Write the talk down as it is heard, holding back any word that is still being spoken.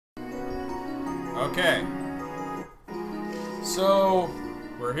Okay. So...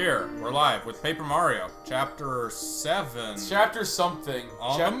 We're here. We're live with Paper Mario. Chapter 7. It's chapter something.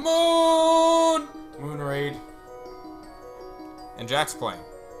 On the moon! Moon raid. And Jack's playing.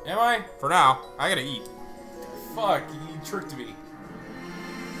 Am I? For now, I gotta eat. Fuck, you tricked me.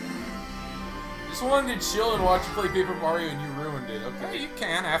 Just wanted to chill and watch you play Paper Mario and you ruined it, okay? Okay, you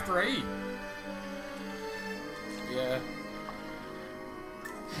can after I eat. Yeah.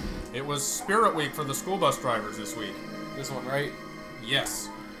 It was Spirit Week for the school bus drivers this week. This one, right? Yes.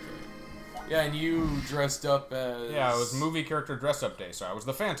 Yeah, and you dressed up as... Yeah, it was movie character dress-up day, so I was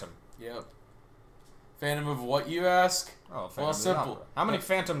the Phantom. Yep. Phantom of what, you ask? Oh, Phantom Well, simple. Opera. How many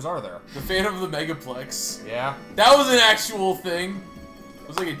Phantoms are there? The Phantom of the Megaplex. Yeah. That was an actual thing. It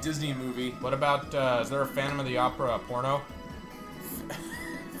was like a Disney movie. What about, is there a Phantom of the Opera porno?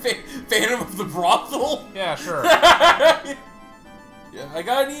 Phantom of the Brothel? Yeah, sure. Yeah, I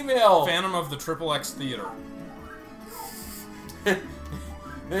got an email. Phantom of the Triple X Theater.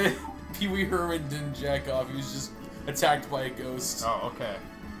 Pee Wee Herman didn't jack off. He was just attacked by a ghost. Oh, okay.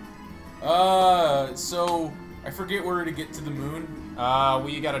 So I forget where to get to the moon.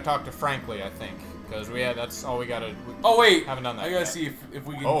 We gotta talk to Frankly, I think, because that's all we gotta. Oh wait, haven't done that. I gotta yet. see if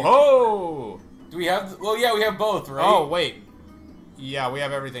we can. Oh ho! Do we have? Well, yeah, we have both, right? Oh wait. Yeah, we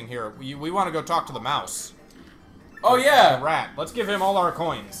have everything here. We want to go talk to the mouse. Oh yeah. The rat. Let's give him all our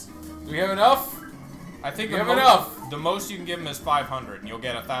coins. Do we have enough? I think we have enough. The most you can give him is 500, and you'll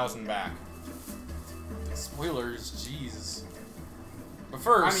get 1,000 back. Spoilers, jeez. But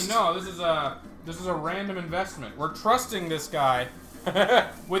first, I mean, no, this is a random investment. We're trusting this guy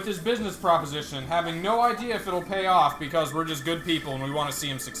with his business proposition, having no idea if it'll pay off because we're just good people and we want to see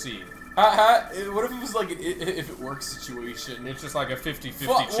him succeed. what if it was like an if it works situation? It's just like a 50-50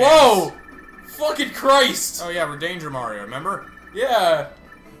 chance. Whoa! Fucking Christ! Oh yeah, we're Danger Mario, remember? Yeah.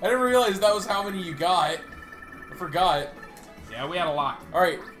 I didn't realize that was how many you got. I forgot. Yeah, we had a lot.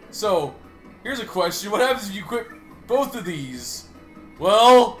 Alright, so, here's a question. What happens if you quit both of these?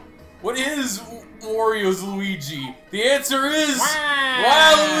 Well, what is Wario's Luigi? The answer is...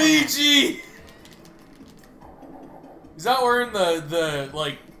 Wow, Luigi! He's not wearing the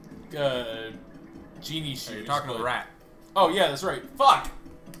genie shoes. Oh, you're talking to the rat. Oh, yeah, that's right. Fuck!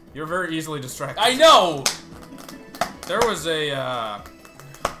 You're very easily distracted. I know! There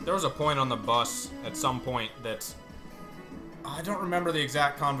was a point on the bus at some point that I don't remember the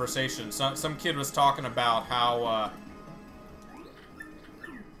exact conversation. Some kid was talking about how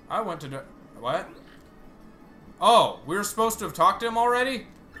I went to do what? Oh, we were supposed to have talked to him already?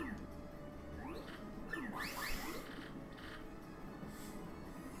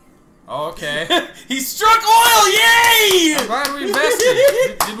 Oh, okay. He struck oil! Yay! I'm glad we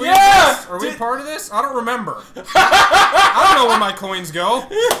invested. Did we invest? Are we part of this? I don't remember. I don't know where my coins go.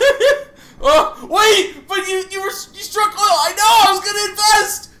 Oh, wait! But you struck oil! I know! I was gonna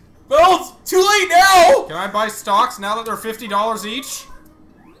invest! Well, it's too late now! Can I buy stocks now that they're $50 each?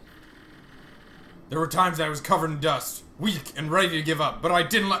 There were times I was covered in dust, weak and ready to give up, but I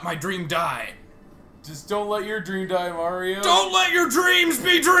didn't let my dream die. Just don't let your dream die, Mario. Don't let your dreams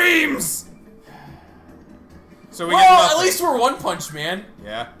be dreams! So we well, get nothing. At least we're One Punch Man.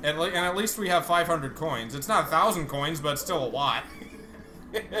 Yeah, and at least we have 500 coins. It's not 1,000 coins, but it's still a lot.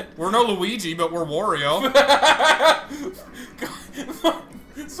 We're no Luigi, but we're Wario.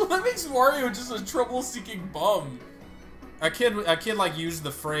 So that makes Wario just a trouble-seeking bum. A kid like used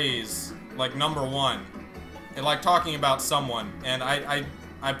the phrase like #1, and like talking about someone, and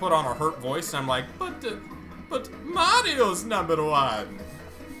I put on a hurt voice, and I'm like, but Mario's #1,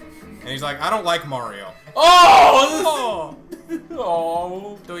 and he's like, I don't like Mario. Oh!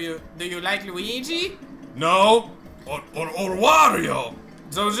 Oh! Do you like Luigi? No. Or Wario.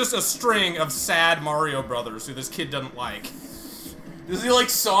 So it's just a string of sad Mario brothers who this kid doesn't like. Does he like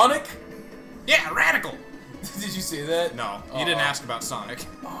Sonic? Yeah, radical. Did you say that? No, you didn't ask about Sonic.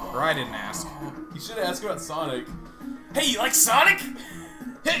 Or I didn't ask. You should ask about Sonic. Hey, you like Sonic?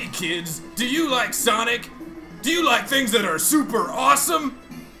 Hey kids, do you like Sonic? Do you like things that are super awesome?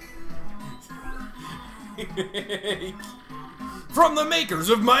 From the makers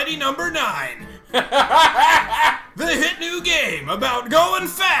of Mighty Number 9. The hit new game about going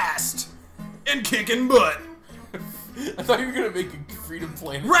fast and kicking butt. I thought you were gonna make a Freedom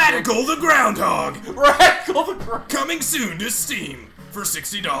Planet. Radical the Groundhog. Radical the Groundhog. Coming soon to Steam for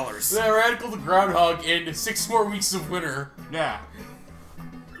 $60. Yeah, Radical the Groundhog in 6 more weeks of winter. Yeah.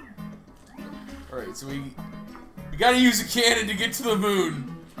 Alright, so we gotta use a cannon to get to the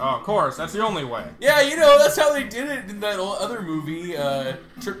moon. Oh, of course, that's the only way. Yeah, you know, that's how they did it in that other movie,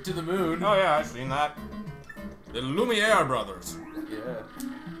 Trip to the Moon. Oh yeah, I've seen that. The Lumiere brothers. Yeah.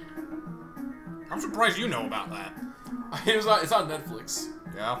 I'm surprised you know about that. It's on Netflix.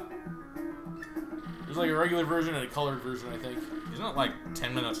 Yeah. There's like a regular version and a colored version, I think. Isn't it like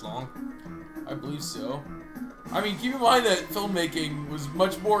 10 minutes long? I believe so. I mean, keep in mind that filmmaking was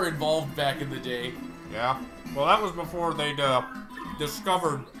much more involved back in the day. Yeah. Well, that was before they'd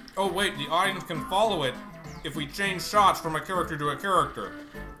discovered, oh wait, the audience can follow it if we change shots from a character to a character.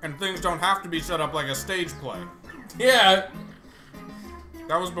 And things don't have to be set up like a stage play. Yeah.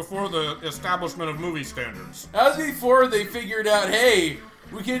 That was before the establishment of movie standards. That was before they figured out, hey,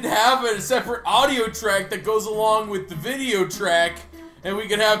 we can have a separate audio track that goes along with the video track, and we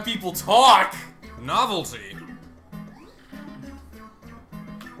can have people talk. Novelty.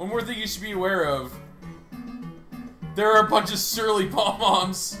 One more thing you should be aware of. There are a bunch of surly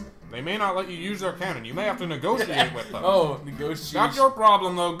pom-poms. They may not let you use their cannon. You may have to negotiate with them. Oh, negotiate. That's your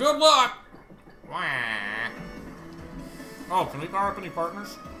problem, though. Good luck! Wah. Oh, can we power up any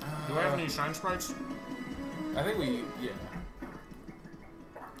partners? Do I have any shine sprites? I think we, yeah.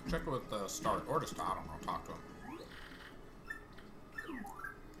 Check with Start, or just, I don't know, talk to him.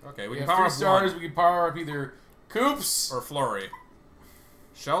 Okay, we can have power 3 up stars, one. we can power up either Coops Or Flurry.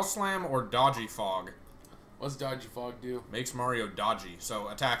 Shell Slam or Dodgy Fog. What's Dodgy Fog do? Makes Mario dodgy, so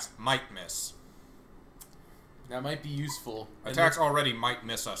attacks might miss. That might be useful. Attacks already might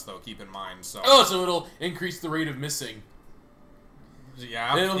miss us, though, keep in mind, so... Oh, so it'll increase the rate of missing.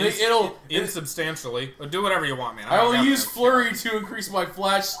 Yeah, It'll insubstantially. But do whatever you want, man. I will use Flurry to increase my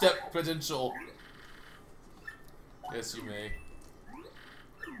flash step potential. Yes, you may.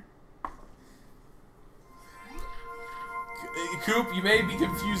 Coop, you may be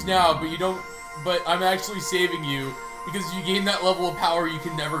confused now, but you don't. But I'm actually saving you because you gain that level of power, you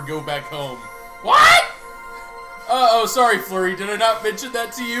can never go back home. What? Oh, sorry, Flurry. Did I not mention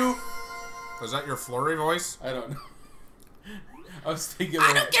that to you? Was that your Flurry voice? I don't know. I was thinking.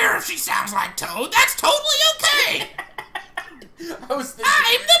 I don't care if she sounds like Toad. That's totally okay. I was thinking.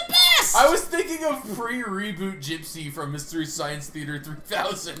 I'm the best. I was thinking of pre-reboot Gypsy from Mystery Science Theater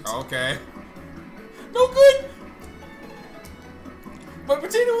 3000. Okay. No good. My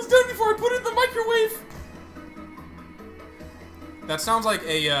potato was done before I put it in the microwave. That sounds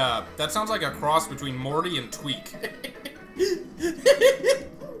like a cross between Morty and Tweak.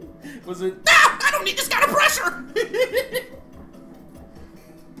 Was it? Ah! I don't need this kind of pressure.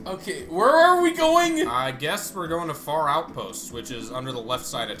 Okay, where are we going? I guess we're going to Fahr Outpost, which is under the left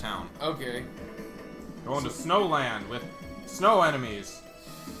side of town. Okay. Going to Snowland with snow enemies.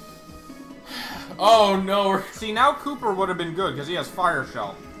 Oh no. See, now Cooper would have been good because he has Fire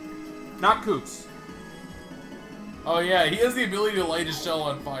Shell. Not Coops. Oh yeah, he has the ability to light his shell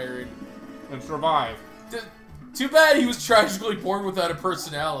on fire And survive. Too bad he was tragically born without a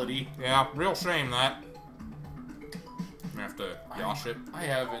personality. Yeah, real shame that. I'm gonna have to yosh it. I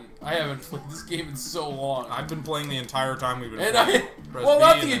haven't played this game in so long. I've been playing the entire time we've been And playing. well,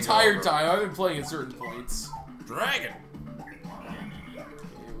 not the entire time. I've been playing at certain points. Dragon. It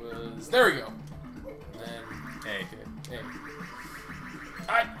was. There we go. And then. Hey. Okay.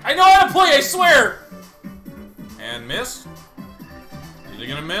 Hey. I know how to play. I swear. And miss. Is he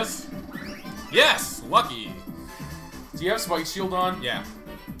gonna miss? Yes, lucky. Do you have Spike Shield on? Yeah,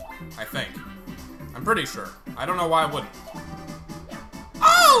 I think. I'm pretty sure. I don't know why I wouldn't.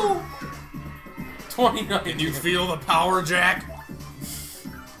 Oh! 29. Can you feel the power, Jack?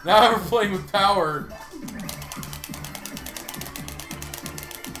 Now we're playing with power.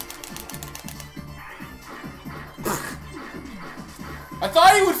 I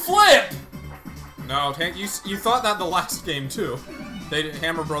thought he would flip! No, you thought that the last game, too.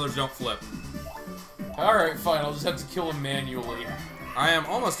 Hammer Brothers don't flip. Alright, fine. I'll just have to kill him manually. I am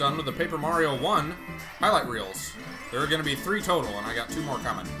almost done with the Paper Mario 1 highlight reels. There are going to be 3 total, and I got 2 more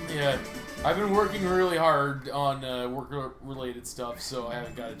coming. Yeah. I've been working really hard on work-related stuff, so I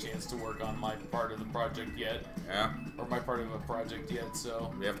haven't got a chance to work on my part of the project yet. Yeah. Or my part of a project yet,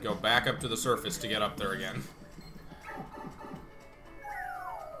 so... We have to go back up to the surface to get up there again.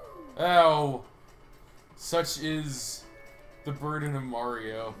 Ow. Such is the burden of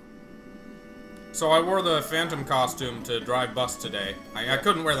Mario. So I wore the Phantom costume to drive bus today. I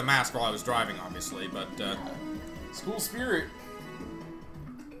couldn't wear the mask while I was driving, obviously, but... School spirit.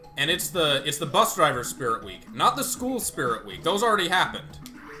 And it's the bus driver spirit week, not the school spirit week. Those already happened.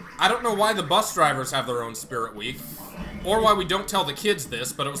 I don't know why the bus drivers have their own spirit week, or why we don't tell the kids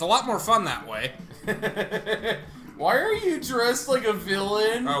this, but it was a lot more fun that way. Why are you dressed like a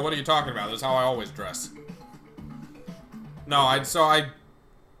villain? What are you talking about? This is how I always dress. No, I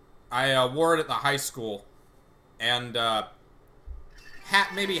wore it at the high school, and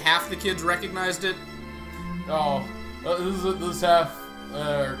maybe half the kids recognized it. Oh, this half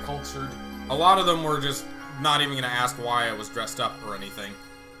are cultured. A lot of them were just not even gonna ask why I was dressed up or anything.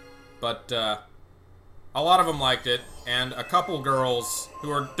 But, a lot of them liked it, and a couple girls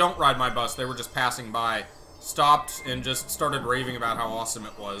who don't ride my bus, they were just passing by, stopped and just started raving about how awesome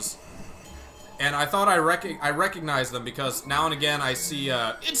it was. And I thought I recognized them because now and again I see,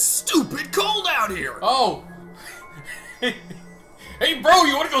 it's stupid cold out here! Oh! Hey bro,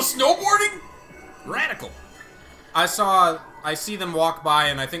 you wanna go snowboarding? Radical! I see them walk by,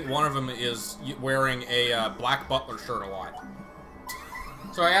 and I think one of them is wearing a Black Butler shirt a lot.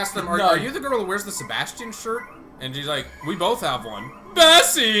 So I asked them, are you the girl who wears the Sebastian shirt? And she's like, we both have one.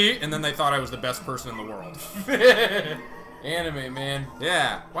 Bessie! And then they thought I was the best person in the world. Anime, man.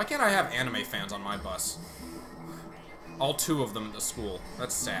 Yeah. Why can't I have anime fans on my bus? All 2 of them at the school.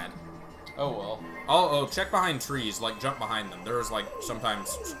 That's sad. Oh, well. Oh, check behind trees. Like, jump behind them. There's, like,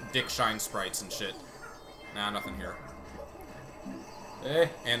 sometimes Dick Shine sprites and shit. Nah, nothing here. Eh.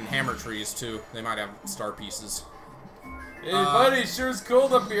 And hammer trees, too. They might have star pieces. Hey, buddy, sure is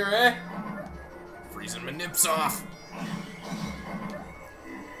cold up here, eh? Freezing my nips off.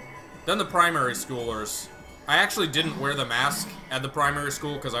 Then the primary schoolers. I actually didn't wear the mask at the primary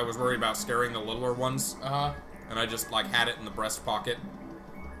school because I was worried about scaring the littler ones. Uh-huh. And I just, like, had it in the breast pocket.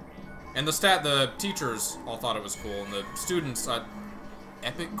 And the teachers all thought it was cool, and the students,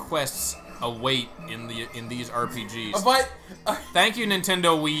 epic quests await in these RPGs. Thank you,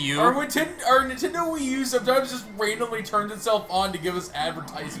 Nintendo Wii U. Our Nintendo Wii U sometimes just randomly turns itself on to give us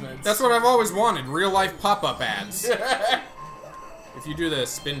advertisements. That's what I've always wanted, real-life pop-up ads. If you do the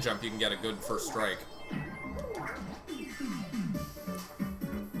spin jump, you can get a good first strike.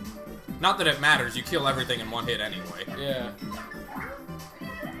 Not that it matters, you kill everything in one hit anyway. Yeah.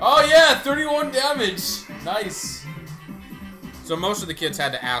 Oh yeah, 31 damage! Nice. So most of the kids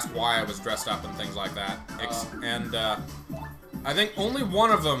had to ask why I was dressed up and things like that. And I think only one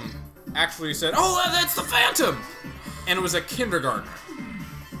of them actually said, oh, that's the Phantom! And it was a kindergartner.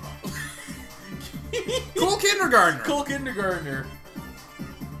 Cool kindergartner! Cool kindergartner.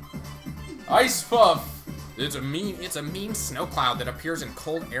 Ice Puff. It's a mean snow cloud that appears in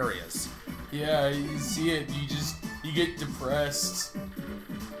cold areas. Yeah, you see it, you get depressed.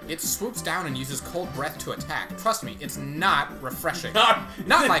 It swoops down and uses cold breath to attack. Trust me, it's not refreshing.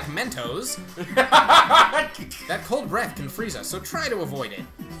 Not like Mentos. That cold breath can freeze us, so try to avoid it.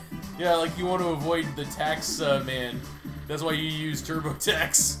 Yeah, like you want to avoid the tax man. That's why you use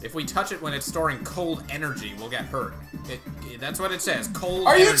TurboTax. If we touch it when it's storing cold energy, we'll get hurt. That's what it says, cold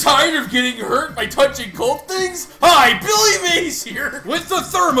Are energy. you tired of getting hurt by touching cold things? Hi, Billy Mays here! With the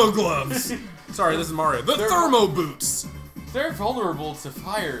thermo gloves! Sorry, this is Mario. The thermo boots! They're vulnerable to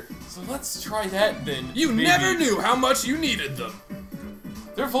fire, so let's try that then. You maybe. never knew how much you needed them.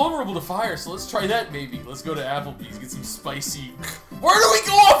 They're vulnerable to fire, so let's try that maybe. Let's go to Applebee's, get some spicy... Where do we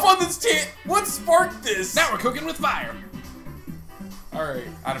go off on this What sparked this? Now we're cooking with fire. Alright.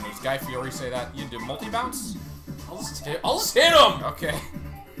 I don't know, does Guy Fieri say that? You do multi-bounce? I'll just hit him! Okay.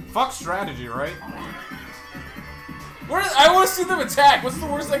 Fuck strategy, right? I want to see them attack. What's the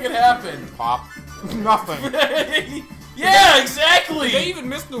worst that could happen? Pop. Nothing. Yeah, exactly! Did they even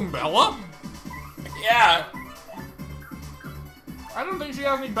miss Numbella? Yeah. I don't think she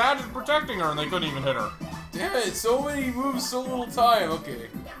has any badges protecting her, and they couldn't even hit her. Damn it, so many moves, so little time. Okay.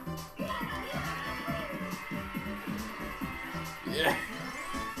 Yeah.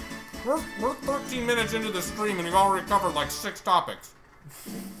 We're 13 minutes into the stream, and we've already covered like 6 topics.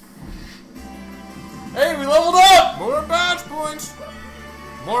 Hey, we leveled up! More badge points!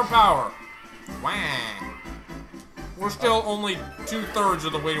 More power. Wah. We're still only 2/3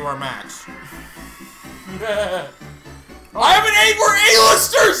 of the way to our max. I have we're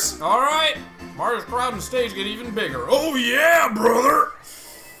A-listers! Alright. Mario's crowd and stage get even bigger. Oh yeah, brother!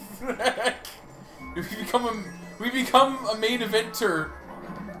 we become a main eventer.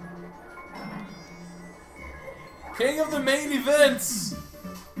 King of the main events!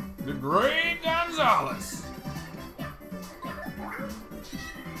 The Great Gonzalez.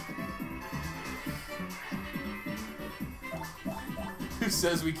 Who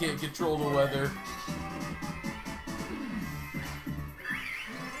says we can't control the weather?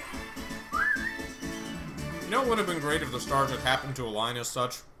 You know what would have been great if the stars had happened to align as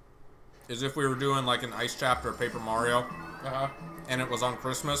such? Is if we were doing like an ice chapter of Paper Mario, and it was on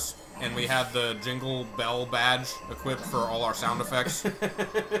Christmas, and we had the Jingle Bell badge equipped for all our sound effects.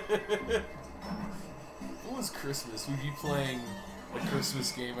 What was Christmas? We'd be playing a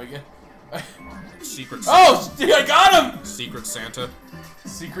Christmas game, I guess. Secret Santa. Oh, I got him! Secret Santa.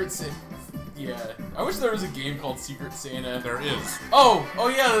 Secret Santa. Yeah. I wish there was a game called Secret Santa. There is. Oh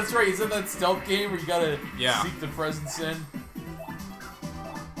yeah, that's right. Isn't that stealth game where you gotta seek the presents in?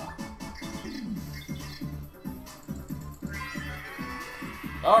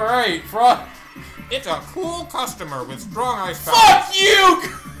 Alright, Frog. It's a cool customer with strong ice powers. Fuck you,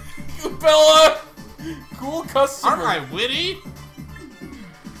 Bella! Cool customer. Aren't I witty?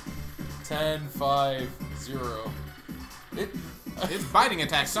 10, 5, 0. Its biting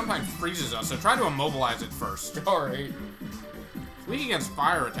attack sometimes freezes us, so try to immobilize it first. Alright. Weak against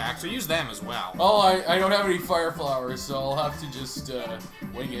fire attacks, so use them as well. Oh, I don't have any fire flowers, so I'll have to just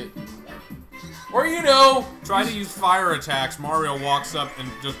wing it. Or, you know... Try to use fire attacks, Mario walks up and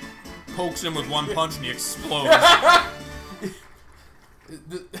just pokes him with one punch and he explodes.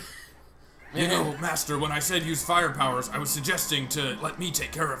 You know, Master, when I said use fire powers, I was suggesting to let me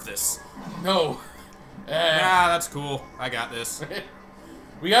take care of this. No. Nah, that's cool. I got this.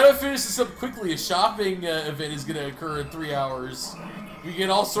 We gotta finish this up quickly. A shopping event is gonna occur in 3 hours. We get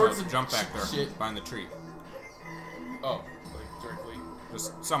all sorts of jump back there, shit. behind the tree. Oh, like directly.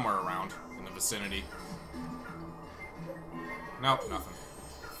 Just somewhere around in the vicinity. Nope, nothing.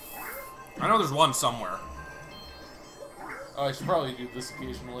 I know there's one somewhere. Oh, I should probably do this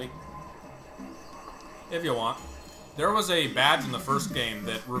occasionally. If you want. There was a badge in the first game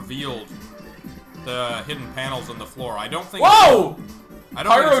that revealed the hidden panels on the floor. I don't think... Whoa! I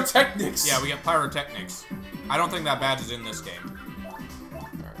don't Pyrotechnics! Yeah, we got pyrotechnics. I don't think that badge is in this game.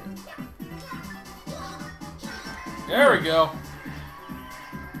 There we go.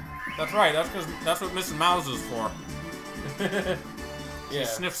 That's right, that's what Mrs. Mouse is for. Yeah. She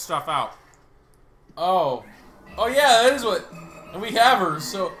sniffs stuff out. Oh. Oh yeah, that is what... And we have her,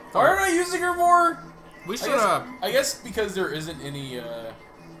 so... Why aren't I using her more? We should I guess because there isn't any,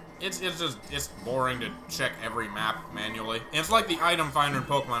 It's boring to check every map manually. And it's like the item finder in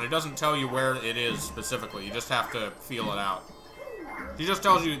Pokemon. It doesn't tell you where it is specifically. You just have to feel it out. She just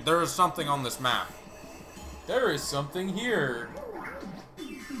tells you there is something on this map. There is something here.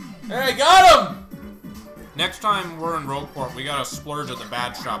 Hey, I got him! Next time we're in Rogueport, we gotta splurge at the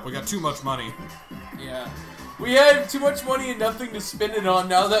badge shop. We got too much money. Yeah. We had too much money and nothing to spend it on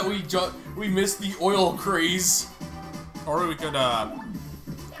now that we missed the oil craze. Or we could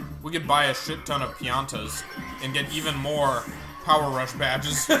buy a shit ton of Piantas and get even more Power Rush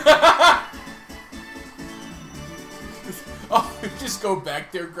badges. Oh, just go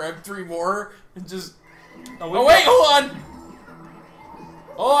back there, grab 3 more, and just... Oh, wait, hold on!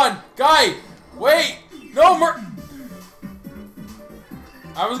 Hold on! Guy! Wait! No,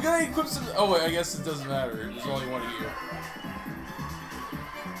 I was gonna equip some... Oh, wait, I guess it doesn't matter. There's only one of you.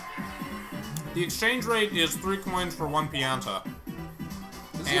 The exchange rate is 3 coins for 1 Pianta.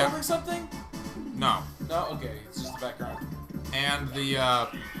 Is he holding something? No. No? Okay, it's just the background. And the, I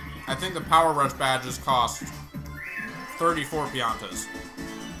think the Power Rush badges cost 34 Piantas.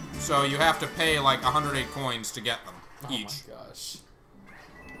 So you have to pay like 108 coins to get them each. Oh my gosh.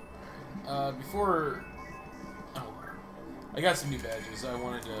 Before... Oh. I got some new badges. I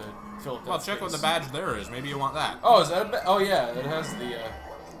wanted to fill up that Well, check what the badge there is. Maybe you want that. Oh, is that a Oh, yeah. It has the,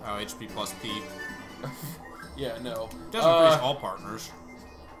 Oh, HP plus P. Yeah, no. It doesn't increase all partners.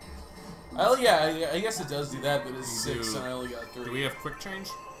 Yeah, I guess it does do that, but it's 6 and I only got 3. Do we have quick change?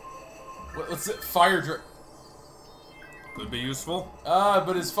 What's it? Fire drip. Could be useful.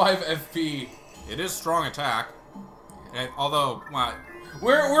 But it's 5 FP. It is strong attack. And, although, well,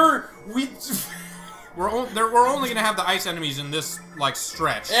 We're only gonna have the ice enemies in this like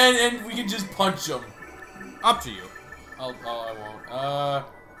stretch. and we can just punch them. Up to you. I won't.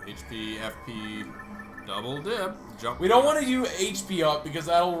 HP, FP, double dip. Jump. We don't want to do HP up because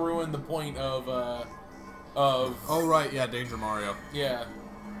that'll ruin the point of Oh right, yeah, Danger Mario. Yeah.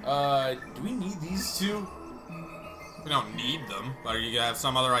 Do we need these two? We don't need them. Are you gonna have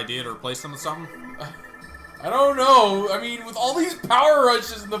some other idea to replace them with something? I don't know. I mean, with all these power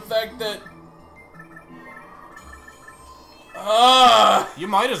rushes and the fact that... You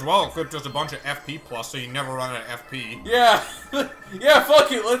might as well equip just a bunch of FP plus so you never run out of FP. Yeah. Yeah,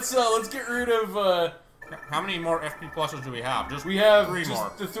 fuck it. Let's get rid of, How many more FP pluses do we have? We have 3 just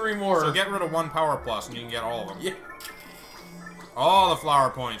more. the 3 more. So get rid of 1 power plus and you can get all of them. Yeah. All the flower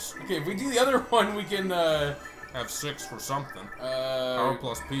points. Okay, if we do the other one, we can, Have 6 for something. Power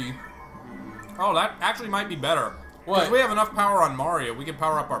plus P. Oh, that actually might be better. What? Because we have enough power on Mario, we can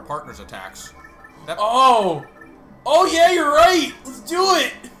power up our partner's attacks. Oh! Oh, yeah, you're right! Let's do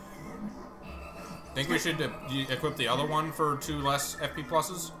it! Think we should equip the other one for 2 less FP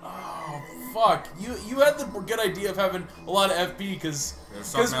pluses? Oh, fuck. You had the good idea of having a lot of FP, because...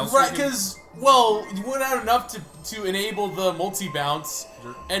 well, you wouldn't have enough to enable the multi-bounce,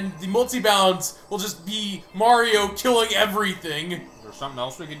 and the multi-bounce will just be Mario killing everything. There's something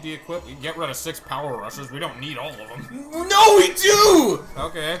else we could de-equip? You can get rid of 6 power rushes, we don't need all of them. No, we do!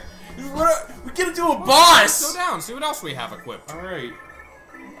 Okay. We're gonna do a boss! Go down, see what else we have equipped. Alright.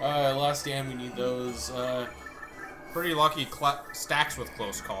 Last stand, we need those. Pretty lucky stacks with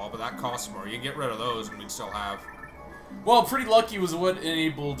close call, but that costs more. You get rid of those, and we'd still have. Well, pretty lucky was what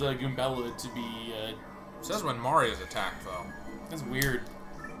enabled Goombella to be. It says when Mario's attacked, though. That's weird.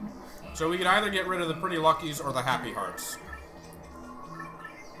 So we could either get rid of the pretty luckies or the happy hearts.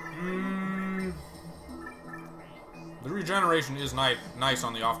 The regeneration is nice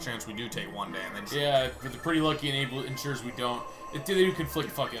on the off chance we do take 1 damage. Yeah, but the pretty lucky ensures we don't. If they do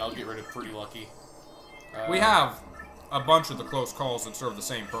conflict, fuck it, I'll get rid of pretty lucky. We have a bunch of the close calls that serve the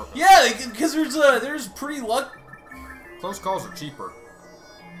same purpose. Yeah, because there's pretty luck. Close calls are cheaper.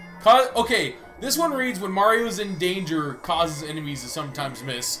 Okay, this one reads when Mario's in danger causes enemies to sometimes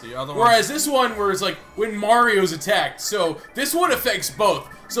miss. The other one. Whereas this one where it's like when Mario's attacked. So this one affects both.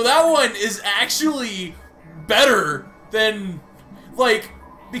 So that one is actually better than like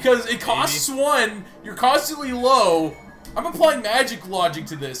because it costs 1. You're constantly low. I'm applying magic logic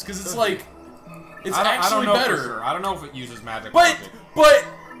to this because it's like. It's actually better. For sure. I don't know if it uses magic. But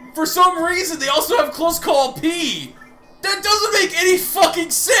for some reason they also have close call P. That doesn't make any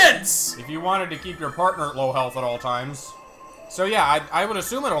fucking sense. If you wanted to keep your partner at low health at all times. So yeah, I would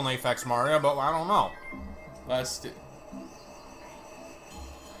assume it only affects Mario, but I don't know.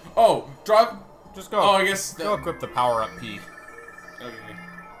 Oh, drop. Just go. Oh, I guess. Go equip the power up P. Okay.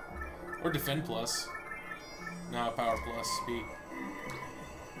 Or defend plus. No, power plus P.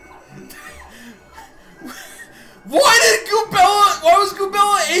 Why was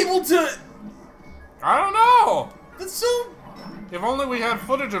Goombella able to... I don't know! That's so... If only we had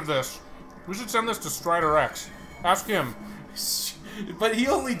footage of this. We should send this to Strider X. Ask him. But he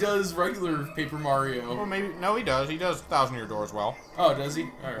only does regular Paper Mario. Or maybe... No, he does. He does Thousand Year Door as well. Oh, does he?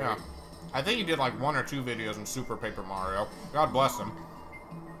 Alright. Yeah. I think he did like 1 or 2 videos in Super Paper Mario. God bless him.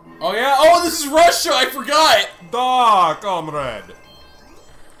 Oh, yeah? Oh, this is Russia! I forgot! Da, comrade!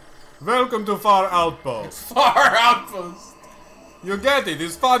 Welcome to Fahr Outpost. Fahr Outpost! You get it,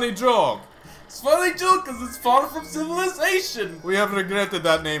 it's funny joke. It's funny joke because it's far from civilization. We have regretted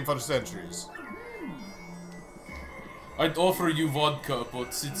that name for centuries. I'd offer you vodka, but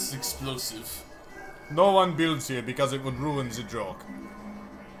it's explosive. No one builds here because it would ruin the joke.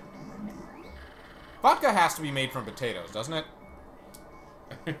 Vodka has to be made from potatoes, doesn't it?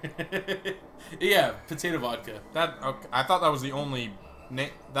 Yeah, potato vodka. Okay, I thought that was the only...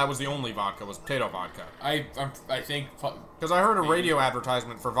 That was the only vodka, was potato vodka. I think... Because I heard a radio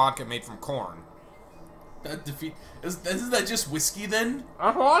advertisement for vodka made from corn. That isn't that just whiskey, then?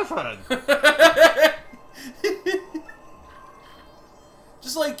 That's what I said.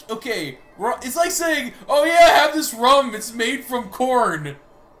 Just like, okay, it's like saying, oh yeah, have this rum, it's made from corn.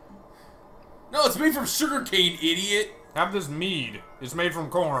 No, it's made from sugarcane, idiot. Have this mead, it's made from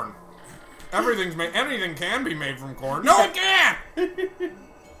corn. Anything can be made from corn. No, it can't!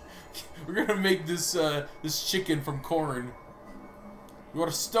 We're gonna make this, this chicken from corn. You are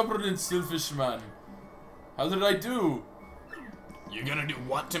a stubborn and selfish man. How did I do? You're gonna do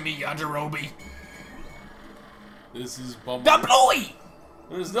what to me, Yajirobe? This is bummer. The Bluey!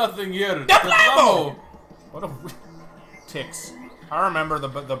 There's nothing here. The Blammo! What a... Ticks. I remember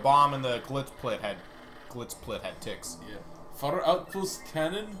the bomb and the Glitzplit had ticks. Yeah. Far outpost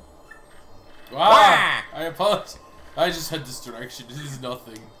cannon? Wow! Wah! I apologize. I just had this direction. This is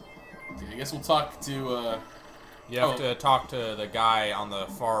nothing. Okay, I guess we'll talk to, You have to talk to the guy on the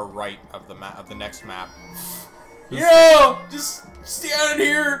far right of the next map. Yo! Just stand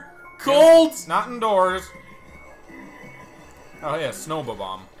here! Cold! Not indoors. Oh yeah, Snowball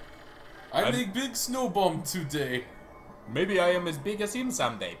Bomb. I make big snow bomb today. Maybe I am as big as him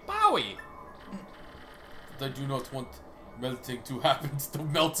someday. Bowie! But I do not want melting to happen. The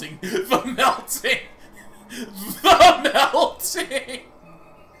melting. The melting! The melting!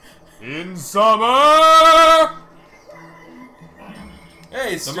 In summer!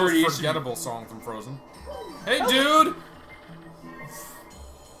 Hey, the most forgettable song from Frozen. Hey, dude!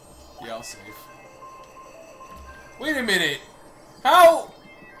 Yeah, I'll save. Wait a minute. How?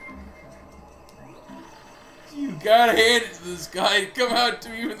 You gotta hand it to this guy. Come out to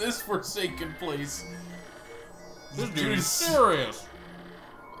me in this forsaken place. This dude is serious.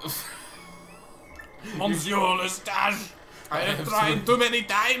 Monsieur Lestage, I have tried too many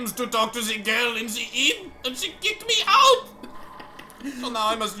times to talk to the girl in the inn, and she kicked me out. So now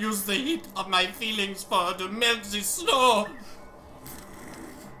I must use the heat of my feelings to melt the snow.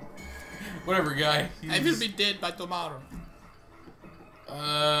 Whatever, guy. I will be dead by tomorrow.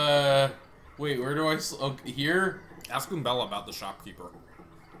 Wait, where do I... here? Ask Goombella about the shopkeeper.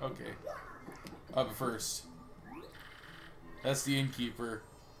 Okay. Up first. That's the innkeeper.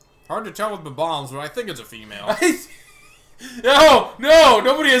 Hard to tell with the bombs, but I think it's a female. No, no,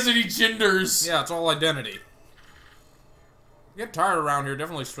 nobody has any genders. Yeah, it's all identity. Get tired around here,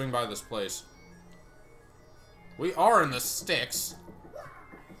 definitely swing by this place. We are in the sticks.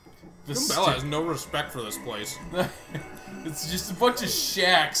 Bella has no respect for this place. It's just a bunch of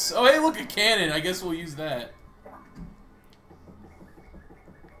shacks. Oh, hey, look, a cannon. I guess we'll use that.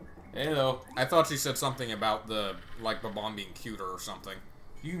 Hello. I thought she said something about the bomb being cuter or something.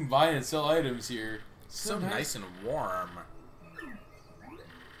 You can buy and sell items here. So nice and warm.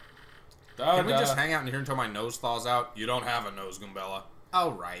 Da, Can we just hang out in here until my nose thaws out? You don't have a nose, Goombella.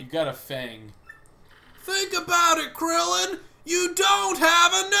 Oh, right. You got a fang. Think about it, Krillin! You don't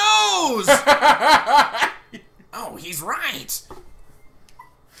have a nose! Oh, he's right!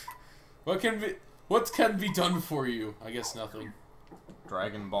 What can be done for you? I guess nothing.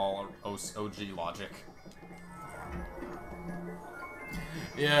 Dragon Ball OG logic.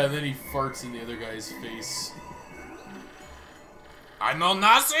 Yeah, and then he farts in the other guy's face. I know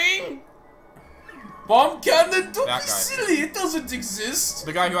nothing! Bomb cannon? Don't That be guy. silly, it doesn't exist!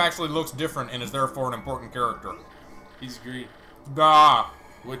 The guy who actually looks different and is therefore an important character. He's green. Ah!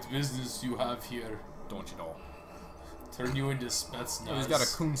 What business do you have here? Don't you know? Turn you into Spetsnaz. Oh, he's got a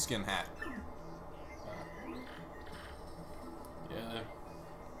coonskin hat. Yeah.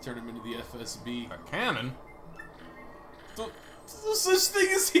 Turn him into the FSB. A cannon? No such thing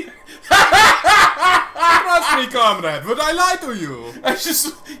as here. Trust me, comrade, would I lie to you?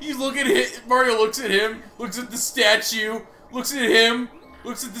 You look at him, Mario looks at him, looks at the statue, looks at him,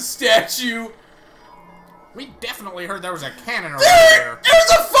 looks at the statue. We definitely heard there was a cannon around here. There's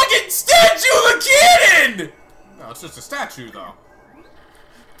a fucking statue of a cannon! No, it's just a statue, though.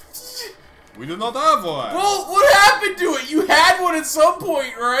 We do not have one. Well, what happened to it? You had one at some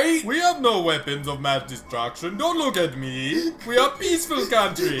point, right? We have no weapons of mass destruction. Don't look at me. We are a peaceful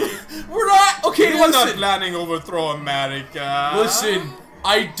country. We're not. Okay, We're not listen. planning overthrow America. Listen,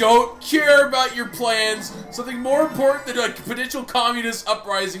 I don't care about your plans. Something more important than a potential communist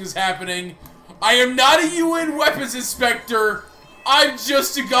uprising is happening. I am not a UN weapons inspector. I'm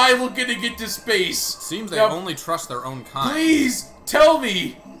just a guy looking to get to space. Seems they Now, only trust their own kind. please tell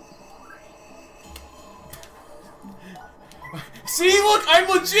me. See, look, I'm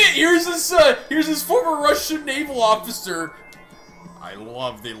legit. Here's this former Russian naval officer. I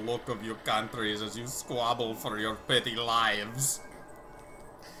love the look of your countries as you squabble for your petty lives.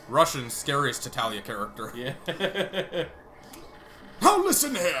 Russian's scariest Italia character. Yeah. Now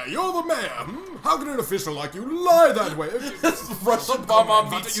listen here, you're the mayor. How can an official like you lie that way? Russian bomb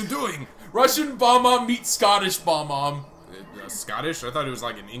What meets are you doing? Russian bomb meets Scottish bomb. Scottish? I thought he was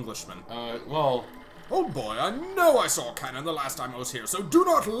like an Englishman. Well. Oh boy, I know I saw a cannon the last time I was here, so do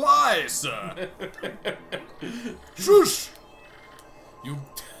not lie, sir. Shush! You.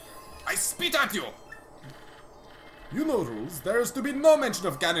 I spit at you! You know rules. There is to be no mention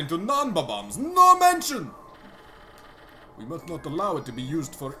of cannon to non-bombs. No mention! We must not allow it to be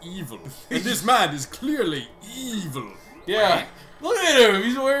used for evil. And this man is clearly evil. Yeah. Look at him.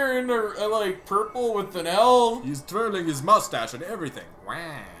 He's wearing a like purple with an L. He's twirling his mustache and everything. Wah.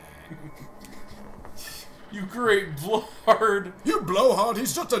 You great blowhard. You blowhard,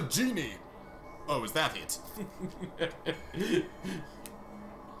 he's just a genie. Oh, is that it?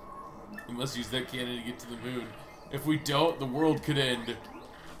 We must use that cannon to get to the moon. If we don't, the world could end.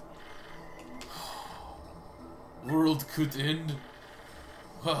 World could end?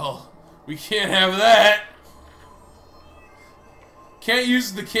 Well, we can't have that. Can't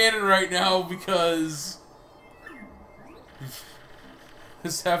use the cannon right now because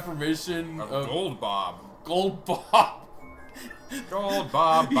this affirmation of Gold Bob. Gold Bob. Gold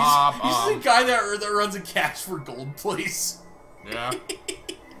Bob, Bob. He's the guy that runs a cash for gold place. Yeah.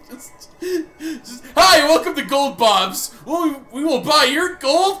 just, hi, welcome to Gold Bob's. We will buy your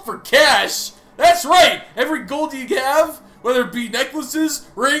gold for cash. That's right. Every gold you have, whether it be necklaces,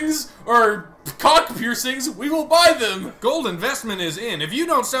 rings, or cock piercings, we will buy them. Gold investment is in. If you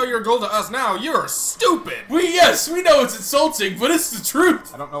don't sell your gold to us now, you're stupid. Yes, we know it's insulting, but it's the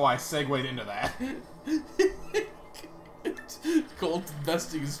truth. I don't know why I segued into that. Gold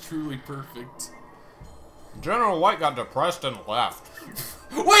investing is truly perfect. General White got depressed and left.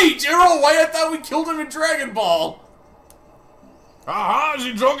 Wait, General White, I thought we killed him in Dragon Ball. Aha,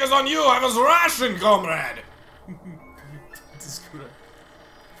 the joke is on you. I was ration, comrade.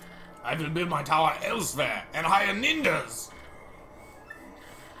 I will build my tower elsewhere and hire ninjas.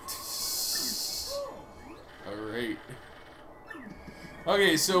 Alright.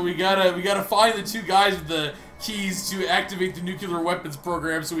 Okay, so we gotta find the two guys with the keys to activate the nuclear weapons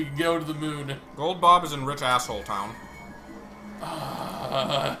program so we can go to the moon. Gold Bob is in rich asshole town.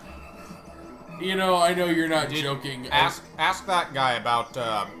 You know, I know you're not joking. Ask that guy about,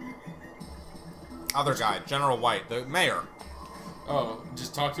 other guy, General White, the mayor. Oh,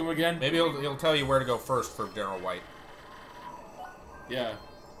 just talk to him again? Maybe he'll tell you where to go first for General White. Yeah.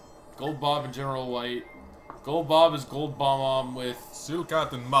 Gold Bob and General White. Gold Bob is Gold Bomb with...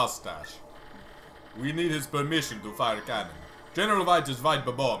 Silkat and mustache. We need his permission to fire a cannon. General White is White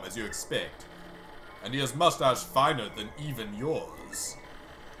Bomb, as you expect. And he has mustache finer than even yours.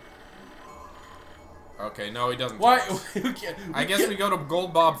 Okay, no, he doesn't. Why? I guess we go to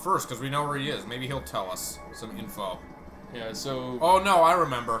Gold Bob first, because we know where he is. Maybe he'll tell us some info. Yeah, so... Oh, no, I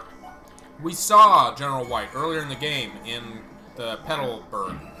remember. We saw General White earlier in the game in the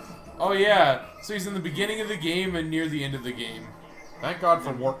Petalburg. Oh, yeah. So he's in the beginning of the game and near the end of the game. Thank God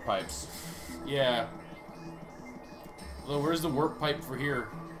for warp pipes. Yeah. Well, where's the warp pipe for here?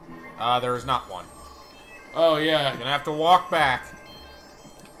 There is not one. Oh, yeah. You're gonna have to walk back.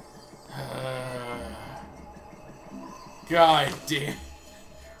 God damn.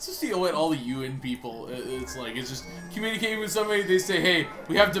 It's just what all the UN people, it's like, it's just communicating with somebody, they say, hey,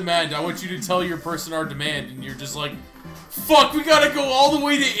 we have demand, I want you to tell your person our demand, and you're just like, fuck, we gotta go all the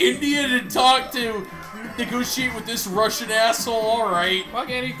way to India to negotiate with this Russian asshole, alright. Why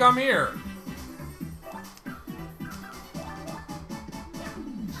can't he come here?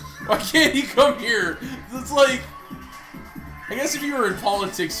 Why can't he come here? It's like, I guess if you were in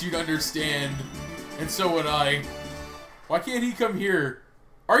politics, you'd understand, and so would I. Why can't he come here?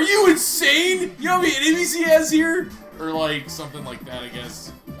 Are you insane? You know how many enemies he has here? Or like, something like that, I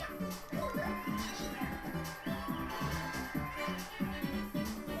guess.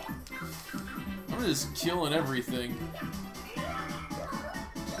 I'm just killing everything.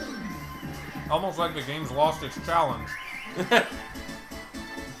 Almost like the game's lost its challenge.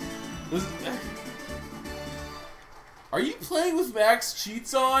 Are you playing with Max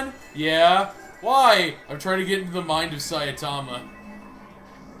cheats on? Yeah. Why? I'm trying to get into the mind of Saitama.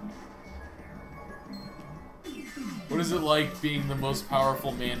 What is it like being the most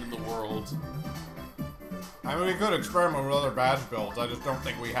powerful man in the world? I mean, we could experiment with other badge builds. I just don't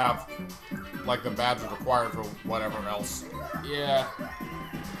think we have, like, the badges required for whatever else. Yeah.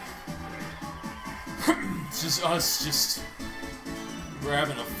 It's just us just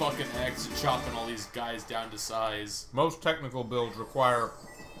grabbing a fucking axe and chopping all these guys down to size. Most technical builds require,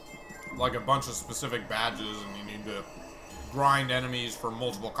 like, a bunch of specific badges, and you need to grind enemies for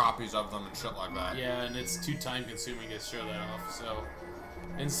multiple copies of them and shit like that. Yeah, and it's too time-consuming to show that off, so...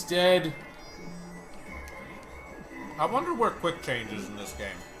 Instead... I wonder where quick change is in this game.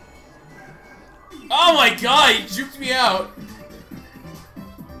 Oh my god, he juked me out!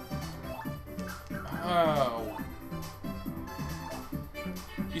 Oh...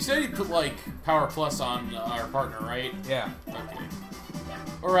 You said you put, like, Power Plus on our partner, right? Yeah. Okay.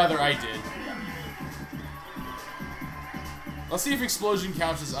 Or rather, I did. Let's see if Explosion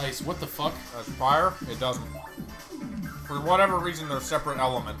counts as ice. What the fuck? As fire? It doesn't. For whatever reason, they're separate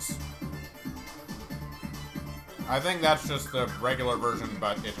elements. I think that's just the regular version,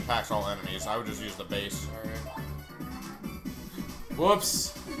 but it attacks all enemies. I would just use the base. Alright.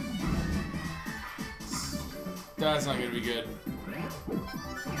 Whoops. That's not gonna be good.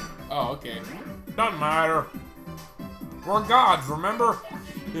 Oh, okay. Doesn't matter. We're gods, remember?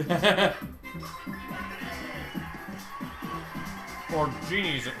 Or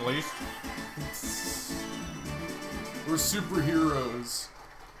genies, at least. We're superheroes.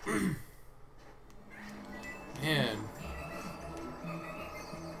 Man.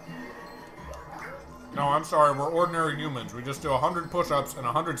 No, I'm sorry, we're ordinary humans. We just do 100 push-ups and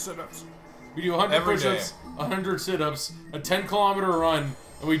 100 sit-ups. We do 100 push-ups, 100 sit-ups, a 10-kilometer run,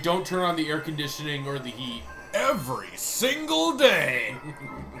 and we don't turn on the air conditioning or the heat. Every single day!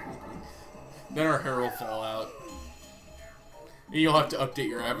 Then our hair will fall out. And you'll have to update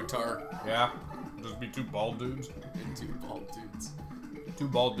your avatar. Yeah, just be two bald dudes. And two bald dudes. Two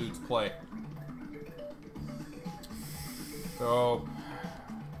bald dudes play. So,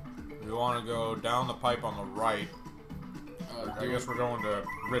 we want to go down the pipe on the right. I guess we're going to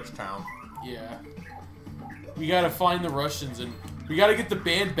Rich Town. Yeah. We gotta find the Russians and we gotta get the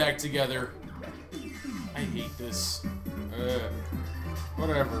band back together. I hate this.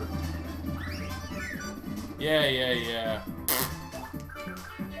 Whatever. Yeah.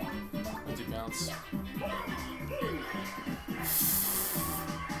 Bounce.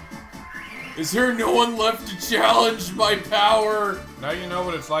 Is there no one left to challenge my power? Now you know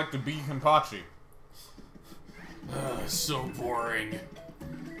what it's like to be Kenpachi. So boring.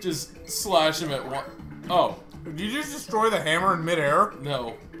 Just slash him at one. Oh. Did you just destroy the hammer in midair?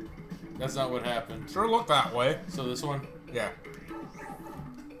 No. That's not what happened. Sure looked that way. So this one? Yeah.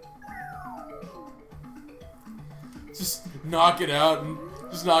 Just knock it out and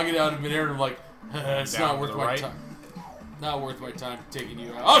just knock it out in midair, and I'm like, it's not worth my time. Not worth my time taking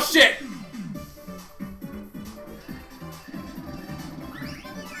you out. Oh shit!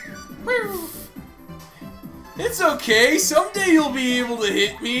 Woo! It's okay. Someday you'll be able to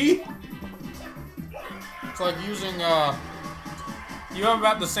hit me. It's like using you have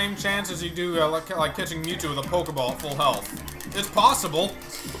about the same chance as you do like catching Mewtwo with a Pokeball at full health. It's possible.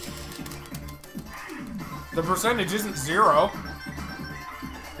 The percentage isn't 0.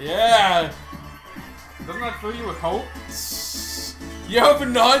 Yeah. Doesn't that fill you with hope? You have a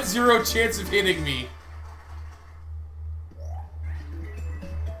non-zero chance of hitting me.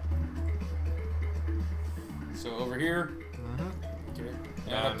 So over here. Mm-hmm. Okay.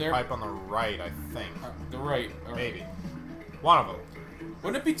 And up there. pipe on the right, I think. The right. All right. Maybe. One of them.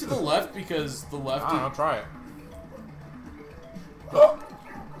 Wouldn't it be to the left because the left? I don't know. Try it.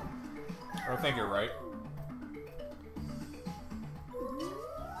 I think you're right.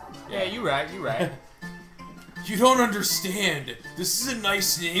 Yeah, you right. You right. You don't understand. This is a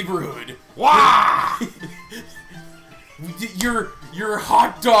nice neighborhood. Wow! Your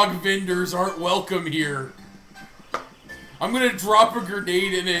hot dog vendors aren't welcome here. I'm gonna drop a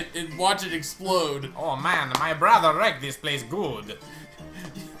grenade in it and watch it explode. Oh man, my brother wrecked this place good.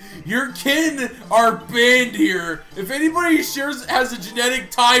 Your kin are banned here. If anybody has a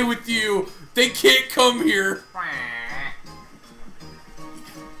genetic tie with you, they can't come here.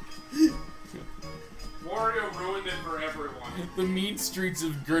 Wario ruined it for everyone. The mean streets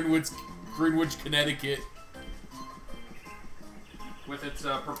of Greenwich, Connecticut. With its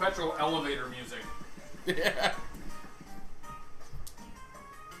perpetual elevator music. Yeah.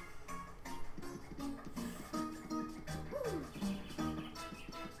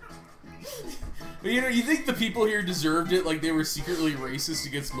 But you know, you think the people here deserved it, like they were secretly racist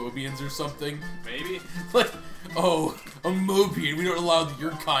against Mobians or something? Maybe. Like, oh, a Mobian, we don't allow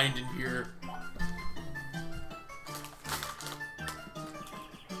your kind in here.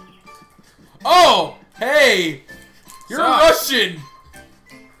 Oh, hey! You're a Russian!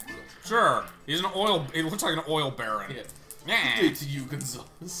 Sure. He's an oil... He looks like an oil baron. Yeah. Good day to you,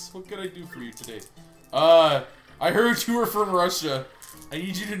 Gonzalez. What can I do for you today? I heard you were from Russia. I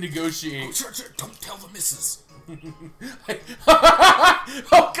need you to negotiate. Sure. Don't tell the missus.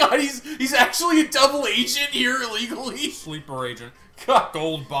 Oh god, he's actually a double agent here illegally. Sleeper agent. God.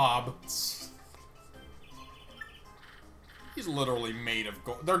 Gold Bob. He's literally made of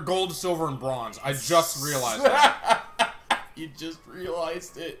gold. They're gold, silver, and bronze. I just realized that. You just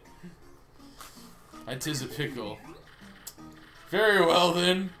realized it. Tis a pickle. Very well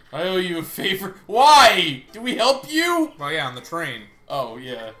then. I owe you a favor. Why? Do we help you? Well, yeah, on the train. Oh,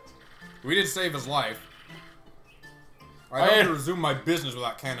 yeah. We did save his life. I hope to resume my business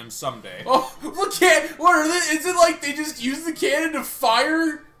without cannons someday. Oh, what is it like they just use the cannon to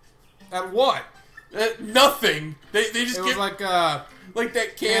fire? At what? Nothing. They just it was like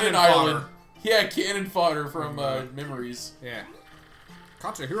that cannon island. Fodder. Yeah, cannon fodder from Memories. Yeah.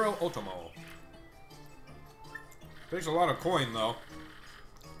 Katsuhiro Otomo. Takes a lot of coin though.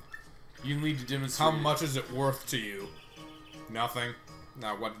 You need to demonstrate. How much is it worth to you? Nothing.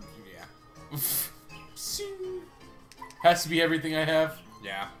 No, what? Yeah. Has to be everything I have.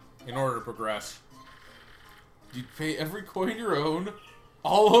 Yeah. In order to progress. You'd pay every coin your own.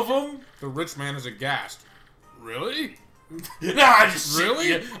 All of them? The rich man is aghast. Really? Nah, I'm just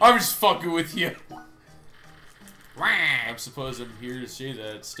really? I'm just fucking with you. I suppose I'm here to say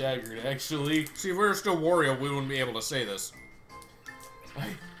that it's staggered, actually. See, if we were still Wario, we wouldn't be able to say this.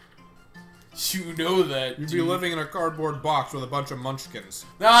 You know that, You'd be living in a cardboard box with a bunch of munchkins.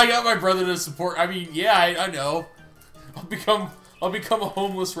 Nah, I got my brother to support. I mean, yeah, I know. I'll become a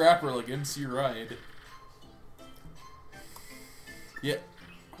homeless rapper like MC Ride. Yeah.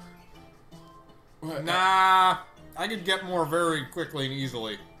 Nah, I could get more very quickly and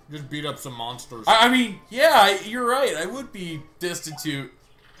easily. Just beat up some monsters. I mean, yeah, you're right. I would be destitute.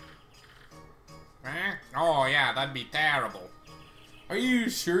 Oh yeah, that'd be terrible. Are you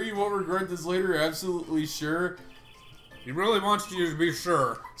sure you won't regret this later? Absolutely sure? He really wants you to be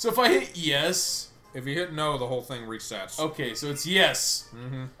sure. So if I hit yes... If you hit no, the whole thing resets. Okay, so it's yes.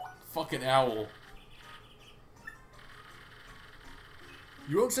 Mm-hmm. Fucking owl.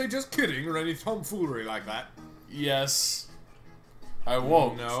 You won't say just kidding or any tomfoolery like that. Yes. I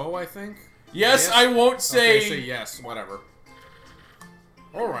won't. No, I think. Yes, I won't say... Okay, say yes, whatever.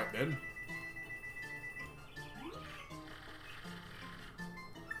 Alright then.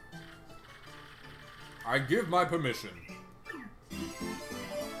 I give my permission.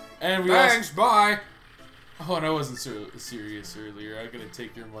 And we Thanks, bye! Oh, and I wasn't serious earlier. I'm gonna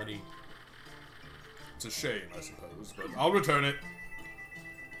take your money. It's a shame, I suppose, but I'll return it.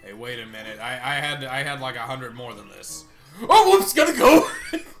 Hey, wait a minute. I had like 100 more than this. Oh, whoops, gotta go!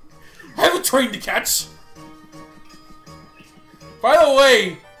 I have a train to catch! By the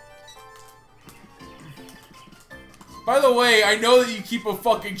way, I know that you keep a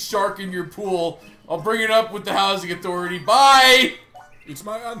fucking shark in your pool. I'll bring it up with the housing authority. Bye! It's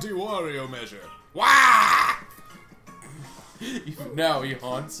my anti-Wario measure. Wah! Now he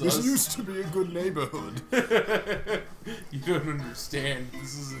haunts us. This used to be a good neighborhood. You don't understand.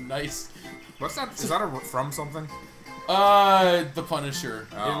 This is a nice... What's that? Is that from something? The Punisher.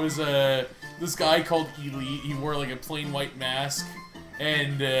 Oh. It was, this guy called Elite. He wore, like, a plain white mask.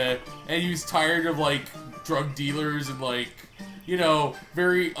 And he was tired of, like, drug dealers and, like, you know,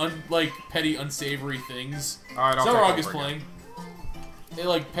 very, petty, unsavory things. Alright, I'll Xelrog take is over playing. again. And,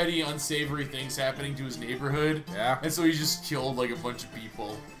 like, petty, unsavory things happening to his neighborhood. Yeah. And so he just killed, like, a bunch of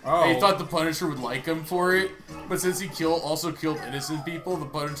people. Oh. And he thought the Punisher would like him for it. But since he also killed innocent people, the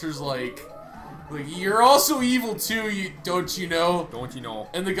Punisher's like, you're also evil too, don't you know? Don't you know?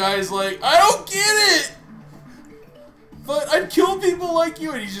 And the guy's like, I don't get it! But I'd kill people like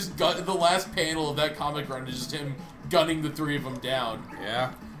you, and he just got the last panel of that comic run is just him gunning the three of them down.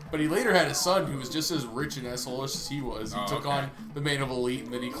 Yeah. But he later had a son who was just as rich and asshole-ish as he was. He took on the Man of Elite,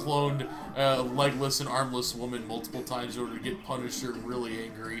 and then he cloned a legless and armless woman multiple times in order to get Punisher really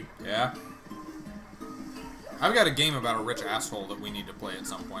angry. Yeah. I've got a game about a rich asshole that we need to play at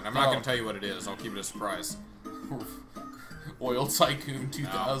some point. I'm not going to tell you what it is. I'll keep it a surprise. Oil Tycoon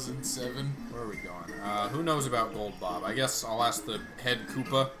 2007. Where are we going? Who knows about Gold Bob? I guess I'll ask the head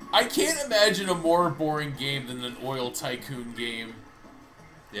Koopa. I can't imagine a more boring game than an Oil Tycoon game.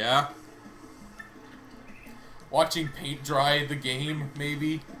 Yeah? Watching paint dry the game,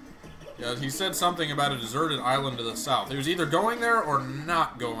 maybe? Yeah, he said something about a deserted island to the south. He was either going there or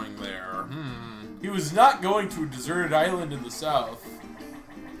not going there. He was not going to a deserted island in the south.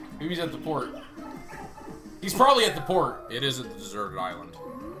 Maybe he's at the port. He's probably at the port. It is at the deserted island.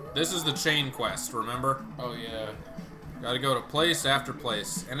 This is the chain quest, remember? Oh, yeah. Gotta go to place after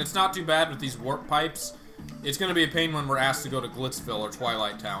place. And it's not too bad with these warp pipes. It's gonna be a pain when we're asked to go to Glitzville or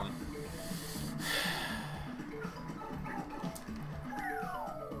Twilight Town.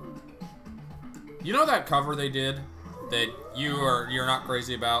 You know that cover they did? That you're not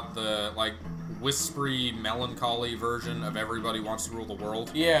crazy about? The, like, whispery, melancholy version of Everybody Wants to Rule the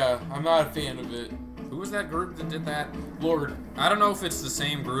World? Yeah, I'm not a fan of it. Who was that group that did that? Lord. I don't know if it's the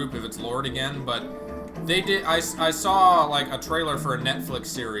same group, if it's Lord again, but they did. I saw like a trailer for a Netflix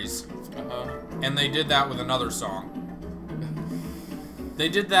series, and they did that with another song. They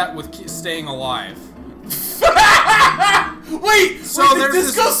did that with Staying Alive. Wait, so wait, there's the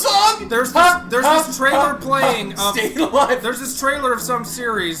disco song? There's this trailer playing of Staying Alive. There's this trailer of some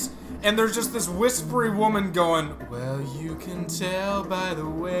series, and there's just this whispery woman going, well, you can tell by the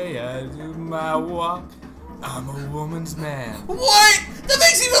way I do my walk, I'm a woman's man. What? That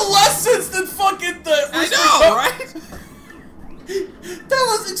makes even less sense than fucking the... I know, right? That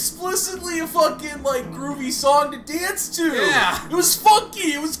was explicitly a fucking, like, groovy song to dance to. Yeah. It was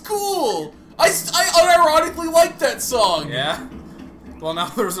funky. It was cool. I unironically liked that song. Yeah? Well, now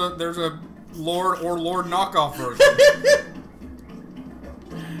there's a Lord or Lord knockoff version.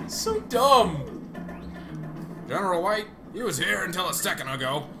 So dumb. General White, he was here until a second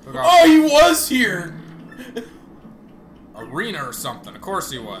ago. Oh, he was here. Arena or something. Of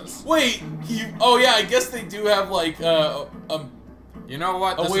course he was. Wait, oh yeah, I guess they do have like you know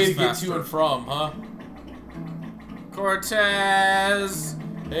what? A way to get to and from, huh? Cortez,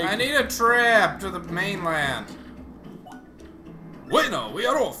 hey. I need a trip to the mainland. Bueno, we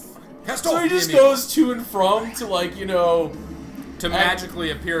are off. So he just goes to and from to, like, you know, to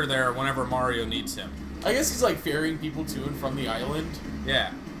magically appear there whenever Mario needs him. I guess he's like ferrying people to and from the island.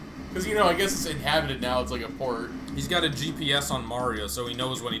 Yeah. Because, you know, I guess it's inhabited now, it's like a port. He's got a GPS on Mario, so he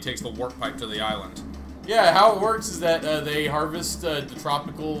knows when he takes the warp pipe to the island. Yeah, how it works is that they harvest the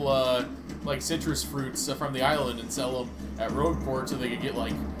tropical, like, citrus fruits from the island and sell them at road ports so they can get,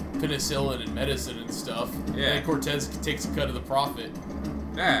 like, penicillin and medicine and stuff. Yeah. And then Cortez takes a cut of the profit.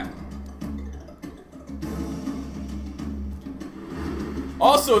 Yeah.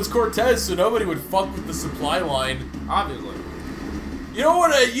 Also, it's Cortez, so nobody would fuck with the supply line. Obviously. You don't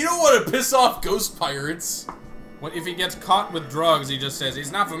want to piss off ghost pirates. If he gets caught with drugs, he just says,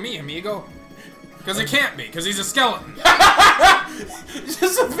 "He's not for me, amigo." Because he can't be, because he's a skeleton.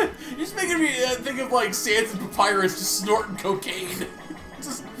 Just making me think of, like, Sans and Papyrus just snorting cocaine.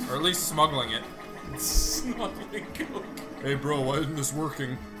 Or at least smuggling it. Smuggling coke. Hey, bro, why isn't this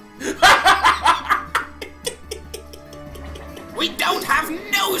working? We don't have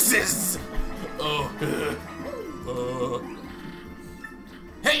noses!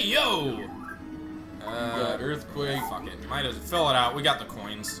 Hey, yo! Earthquake. Fuck it. Might as well fill it out. We got the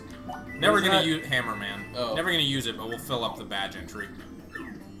coins. Never gonna use Hammerman. Oh. Never gonna use it, but we'll fill up the badge entry.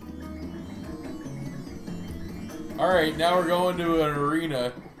 Alright, now we're going to an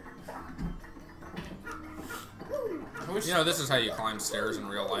arena. You know, this is how you climb stairs in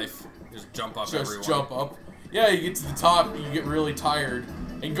real life. Just jump up everyone. Just jump up. Yeah, you get to the top, you get really tired.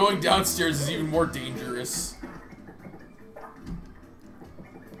 And going downstairs is even more dangerous.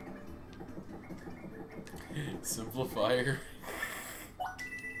 Simplifier.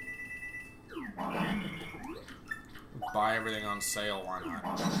 Buy everything on sale, why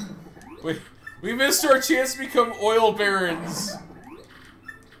not? Wait, we missed our chance to become oil barons.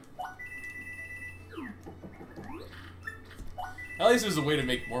 At least there's a way to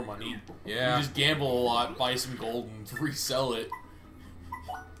make more money. Yeah. You just gamble a lot, buy some gold, and resell it.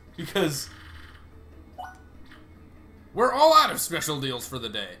 Because we're all out of special deals for the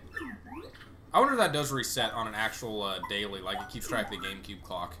day. I wonder if that does reset on an actual daily, like it keeps track of the Gamecube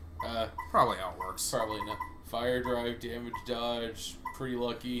clock. Probably how it works. Probably not. Fire drive, damage dodge, pretty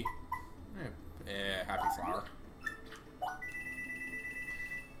lucky. Yeah, happy flower.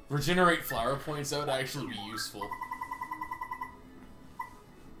 Regenerate flower points, that would actually be useful.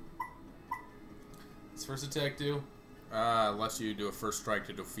 What's first attack do? Lets you do a first strike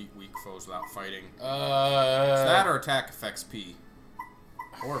to defeat weak foes without fighting. Is Is that or attack affects P?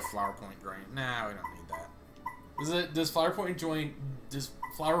 Or flower point drain. Nah, we don't need that. Does flower point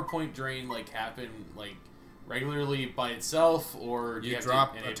drain like happen like regularly by itself, or do You have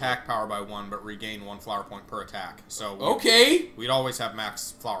drop to attack power by 1, but regain 1 flower point per attack. So we'd always have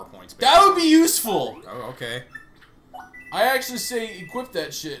max flower points. Basically. That would be useful. Oh, okay. I actually say equip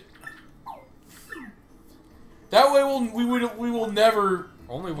that shit. That way we will never.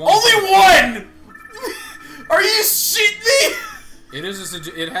 Only one. Only one. Are you shitting me?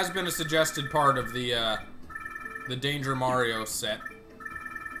 It has been a suggested part of the Danger Mario set.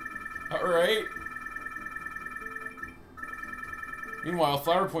 All right. Meanwhile,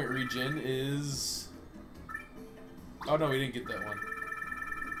 flower point regen is. Oh no, we didn't get that one.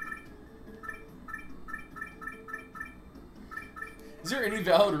 Is there any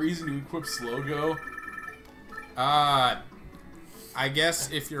valid reason to equip slow go? I guess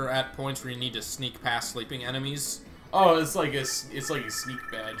if you're at points where you need to sneak past sleeping enemies. Oh, it's like a sneak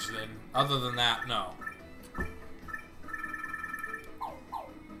badge then. Other than that, no.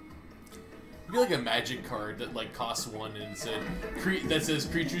 It'd be like a magic card that like costs 1 and that says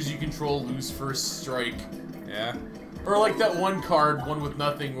creatures you control lose first strike. Yeah. Or like that one card, one with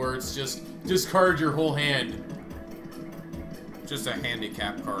nothing, where it's just discard your whole hand. Just a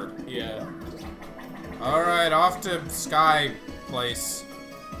handicap card. Yeah. Alright, off to Sky Place.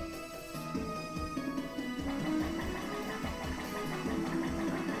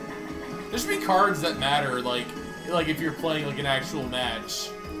 There should be cards that matter, like if you're playing like an actual match.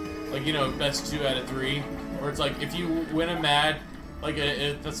 Like, you know, best 2 out of 3. Where it's like, if you win a match, like,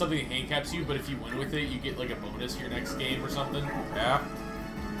 that's something that handicaps you, but if you win with it, you get like a bonus your next game or something. Yeah.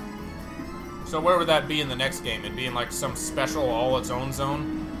 So where would that be in the next game? It'd be in like some special all its own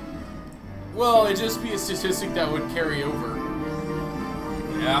zone? Well, it'd just be a statistic that would carry over.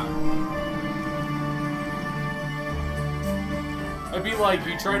 Yeah. It'd be like,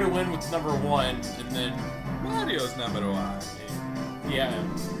 you try to win with number 1, and then... Mario's number 1. Yeah.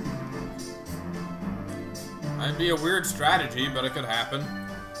 Might be a weird strategy, but it could happen.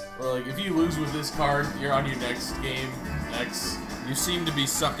 Or like, if you lose with this card, you're on your next game. Next. You seem to be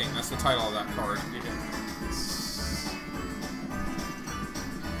sucking. That's the title of that card.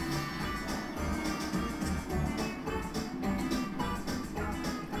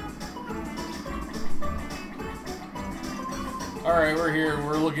 Alright, we're here.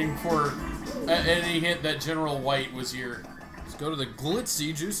 We're looking for any hint that General White was here. Let's go to the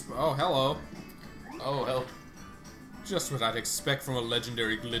Glitzy Juice. Oh, hello. Oh, hell. Just what I'd expect from a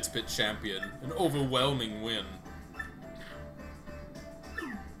legendary Glitzpit champion. An overwhelming win.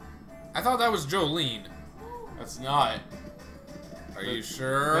 I thought that was Jolene. That's not. Are you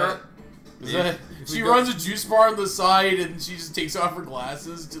sure? She runs a juice bar on the side and she just takes off her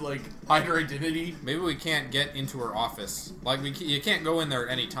glasses to like hide her identity. Maybe we can't get into her office. Like you can't go in there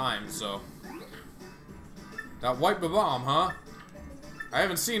at any time. So that white bomb, huh? I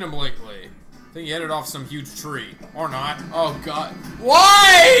haven't seen him lately. I think he headed off some huge tree, or not. Oh God!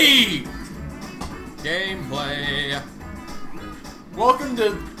 Why? Gameplay. Welcome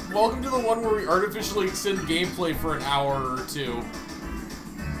to the one where we artificially extend gameplay for an hour or 2.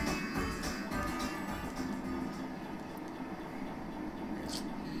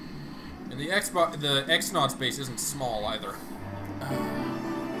 And the X-Nauts base isn't small either.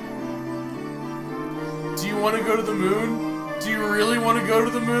 Do you want to go to the moon? Do you really want to go to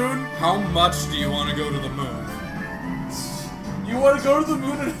the moon? How much do you want to go to the moon? You want to go to the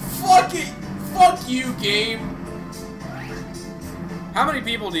moon and fuck it! Fuck you, game! How many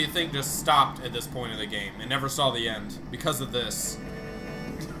people do you think just stopped at this point of the game and never saw the end because of this?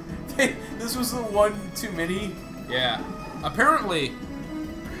 This was the one too many? Yeah. Apparently,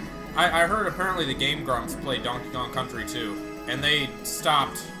 I heard apparently the Game Grumps played Donkey Kong Country 2, and they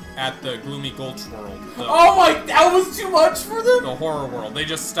stopped at the Gloomy Gulch world. Oh my, that was too much for them? The horror world. They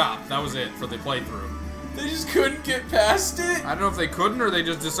just stopped. That was it for the playthrough. They just couldn't get past it? I don't know if they couldn't or they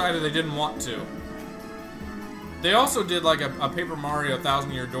just decided they didn't want to. They also did like a Paper Mario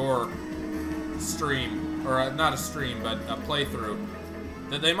 1,000-Year Door stream, or not a stream, but a playthrough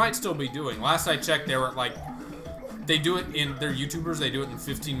that they might still be doing. Last I checked, they were at like, they do it in, they're YouTubers, they do it in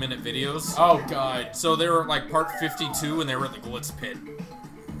 15-minute videos. Oh god. So they were at like part 52 and they were at the Glitz Pit.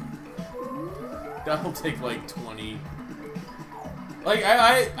 That'll take like 20. Like,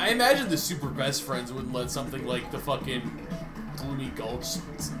 I imagine the Super Best Friends wouldn't let something like the fucking Gloomy Gulch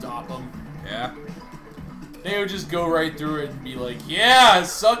stop them. Yeah. They would just go right through it and be like, yeah,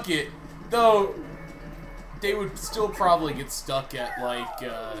 suck it. Though, they would still probably get stuck at, like,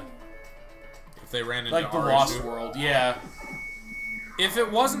 if they ran into like the Lost World, yeah. If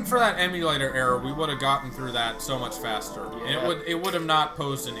it wasn't for that emulator error, we would have gotten through that so much faster. Yeah. And it would have not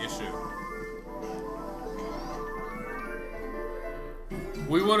posed an issue.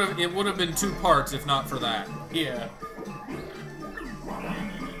 It would have been 2 parts if not for that. Yeah.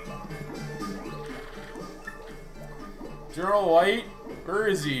 General White? Where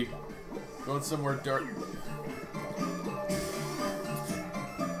is he? Going somewhere dark.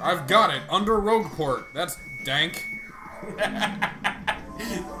 I've got it. Under Rogueport. That's dank.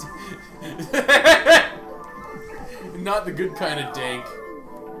 Not the good kind of dank.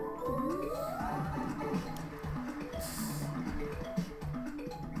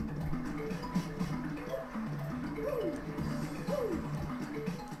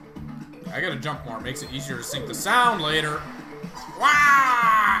 I gotta jump more. It makes it easier to sync the sound later.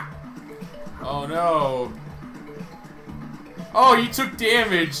 Wah! Oh no. Oh, you took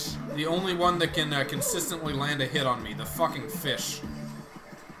damage. The only one that can consistently land a hit on me. The fucking fish.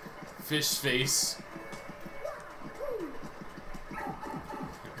 Fish face.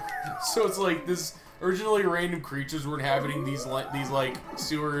 So it's like this. Originally, random creatures were inhabiting these like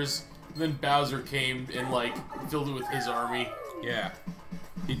sewers. And then Bowser came and like filled it with his army. Yeah.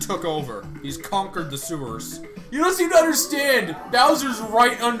 He took over. He's conquered the sewers. You don't seem to understand. Bowser's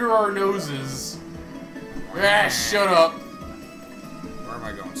right under our noses. Ah, shut up. Where am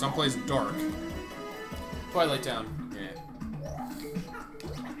I going? Someplace dark. Twilight Town. Yeah.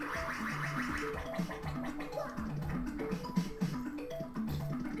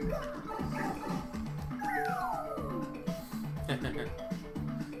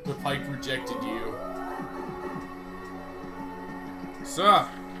 The pipe rejected you. Sup?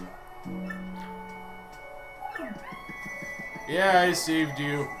 Yeah, I saved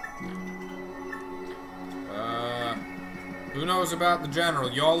you. Who knows about the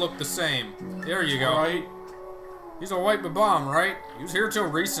general? Y'all look the same. There you go. Right. He's a white bomb, right? He was here till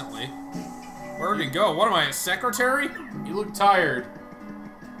recently. Where'd he go? What am I, a secretary? You look tired.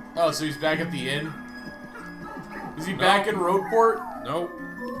 Oh, so he's back at the inn? Is he back in Roadport? Nope.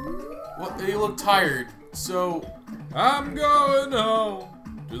 What? He looked tired. So... I'm going home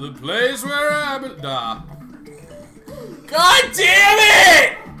to the place where I belong. God damn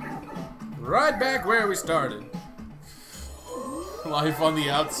it! Right back where we started. Life on the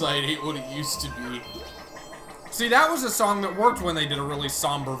outside ain't what it used to be. See, that was a song that worked when they did a really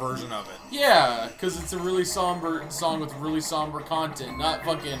somber version of it. Yeah, because it's a really somber song with really somber content, not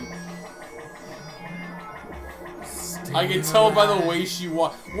fucking... I can tell by the way she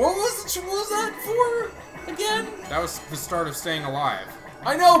walked. What was that for? Again? That was the start of Staying Alive.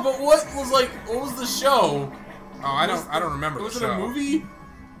 I know, but what was the show? Oh, I don't remember the show. Was it a movie?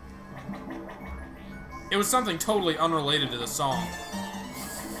 It was something totally unrelated to the song.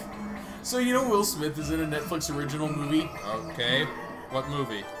 So you know Will Smith is in a Netflix original movie? Okay. What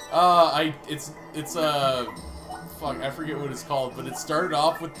movie? It's fuck, I forget what it's called, but it started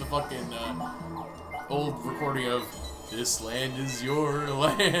off with the fucking old recording of "This land is your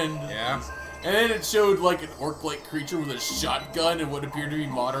land." Yeah. And then it showed like an orc-like creature with a shotgun and what appeared to be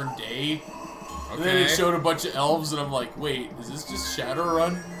modern day. Okay. And then it showed a bunch of elves, and I'm like, wait, is this just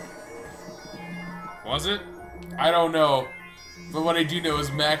Shadowrun? Was it? I don't know. But what I do know is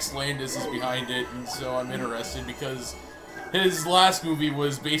Max Landis is behind it, and so I'm interested because His last movie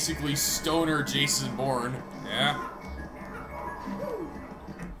was basically stoner Jason Bourne. Yeah.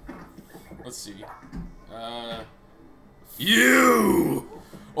 Let's see. You!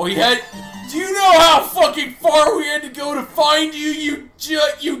 Oh, he had... Do you know how fucking far we had to go to find you, you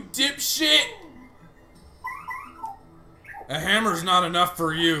dipshit? A hammer's not enough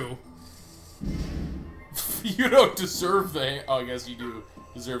for you. You don't deserve the... Oh, I guess you do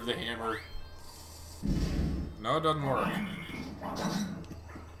deserve the hammer. No, it doesn't work.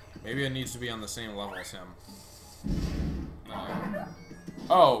 Maybe it needs to be on the same level as him.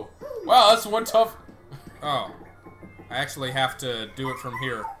 Oh. Wow, that's one tough... Oh. I actually have to do it from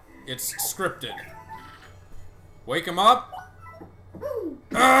here. It's scripted. Wake him up.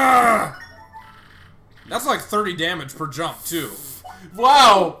 Ah! That's like 30 damage per jump, too.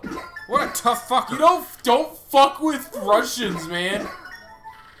 Wow! What a tough fucker. You don't fuck with Russians, man.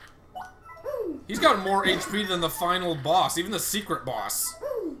 He's got more HP than the final boss, even the secret boss.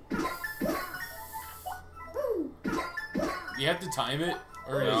 You have to time it?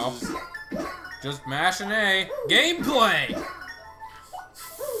 Or No. Just mash an A. Gameplay!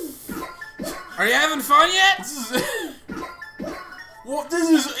 Are you having fun yet? This is... Well,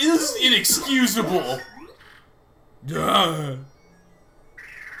 this is inexcusable. Duh.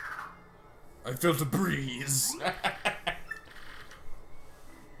 I felt a breeze.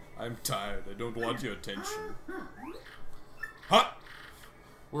 I'm tired. I don't want your attention. Huh?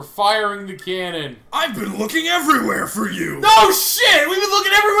 We're firing the cannon. I've been looking everywhere for you! No shit! We've been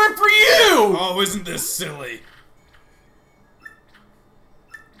looking everywhere for you! Oh, isn't this silly?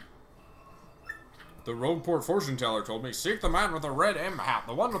 The Rogueport fortune teller told me, seek the man with the red M hat,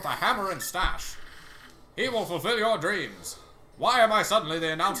 the one with the hammer and stash. He will fulfill your dreams. Why am I suddenly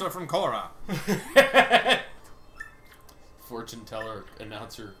the announcer from Korra? Fortune teller,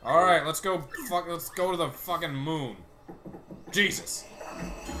 announcer. Alright, let's go to the fucking moon. Jesus.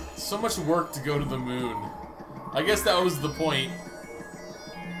 So much work to go to the moon. I guess that was the point.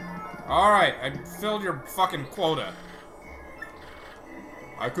 Alright, I filled your fucking quota.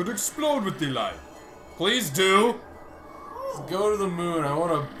 I could explode with delight. Please do. Let's go to the moon. I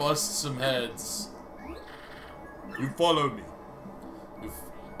want to bust some heads. You follow me.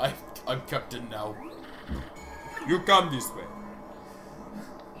 I'm captain now. You come this way.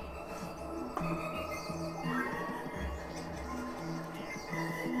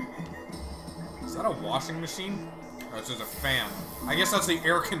 Is that a washing machine? Oh, it's just a fan. I guess that's the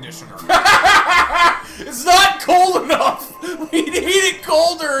air conditioner. It's not cold enough! We need it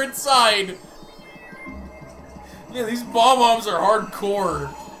colder inside! Yeah, these bomb-bombs are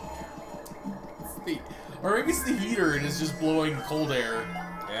hardcore. Or maybe it's the heater and it's just blowing cold air.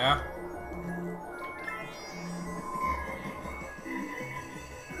 Yeah.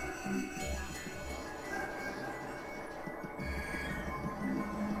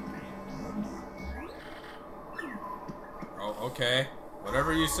 Oh, okay.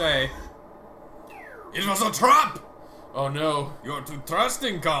 Whatever you say. It was a trap! Oh no. You're too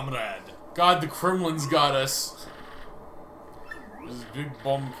trusting, comrade. God, the Kremlin's got us. Is big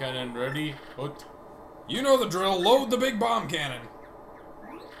bomb cannon ready? What? You know the drill. Load the big bomb cannon.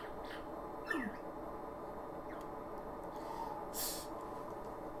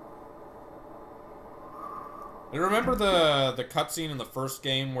 You remember the cutscene in the first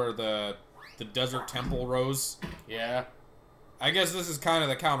game where the desert temple rose? Yeah. I guess this is kind of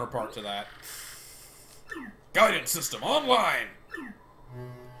the counterpart to that. Guidance system online.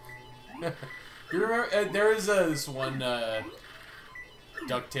 You remember there is this one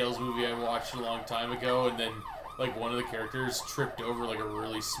DuckTales movie I watched a long time ago, and then like one of the characters tripped over like a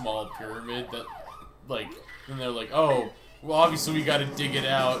really small pyramid that like, and they're like, oh, well obviously we got to dig it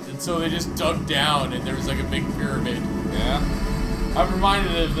out, and so they just dug down and there was like a big pyramid. Yeah. I'm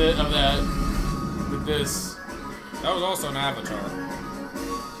reminded of that with this. That was also an Avatar.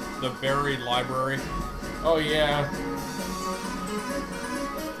 The buried library. Oh yeah.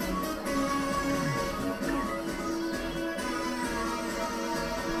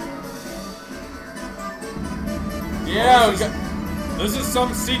 Yeah, this is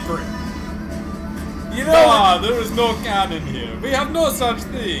some secret. You know, there is no cannon here. We have no such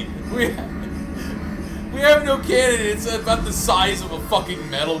thing. we have no cannon. It's about the size of a fucking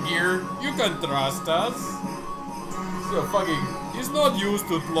Metal Gear. You can trust us. So fucking. He's not used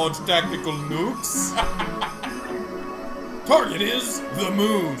to launch tactical nukes. Target is the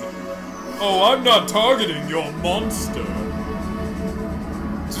moon. Oh, I'm not targeting your monster.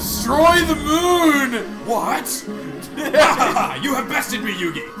 Destroy the moon! What? You have bested me,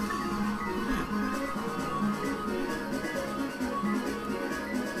 Yugi.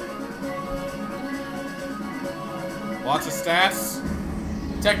 Lots of stats.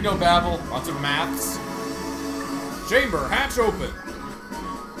 Techno babble. Lots of maths. Chamber, hatch open.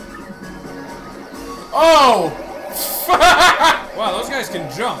 Oh! Wow, those guys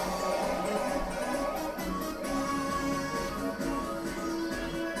can jump.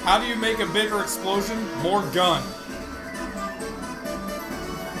 How do you make a bigger explosion? More gun.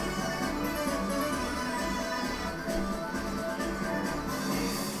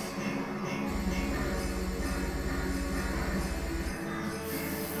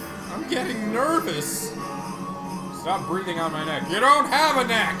 I'm getting nervous. Stop breathing on my neck. You don't have a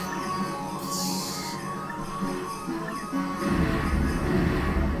neck!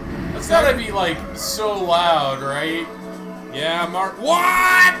 That's gotta be, like, so loud, right? Yeah,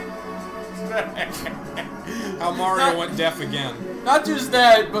 What?! How Mario went deaf again. Not just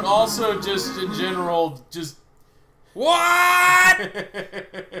that, but also just in general, just... What?!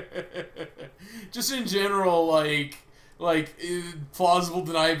 Just in general, like plausible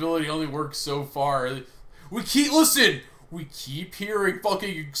deniability only works so far. Listen! We keep hearing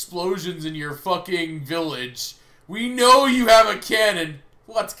fucking explosions in your fucking village. We know you have a cannon.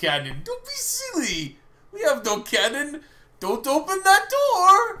 What cannon? Don't be silly. We have no cannon. Don't open that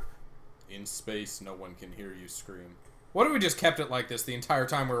door. In space, no one can hear you scream. What if we just kept it like this the entire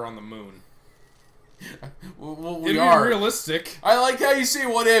time we were on the moon? Well, we are. It'd be realistic. I like how you say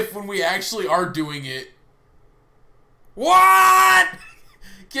what if when we actually are doing it. What?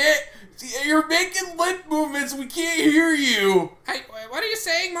 You're making lip movements. We can't hear you. Hey, what are you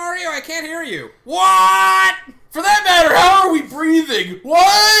saying, Mario? I can't hear you. What? For that matter, how are we breathing?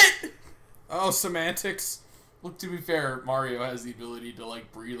 What? Oh, semantics. Look, to be fair, Mario has the ability to,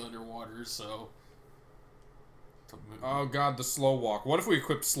 like, breathe underwater, so... Oh god, the slow walk. What if we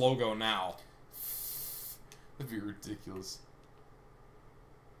equip slow go now? That'd be ridiculous.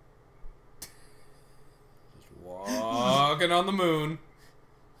 Just walking on the moon.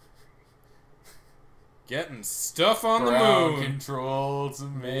 Getting stuff on the moon. Control to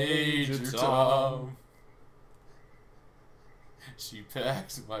Major Tom. She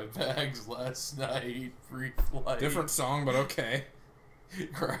packed my bags last night. Free flight. Different song, but okay.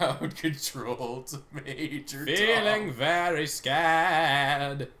 Ground control to Major Feeling Tom. very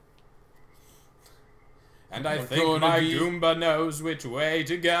scared. And I think my Goomba knows which way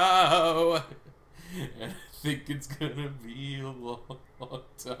to go. And I think it's gonna be a long, long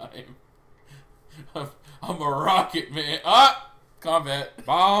time. I'm a rocket man. Ah! Combat.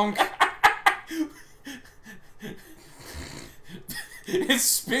 Bonk. In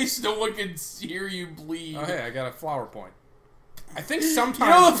space, no one can hear you bleed. Oh, hey, I got a flower point. I think sometimes... You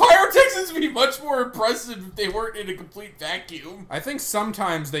know, the pyrotechnics would be much more impressive if they weren't in a complete vacuum. I think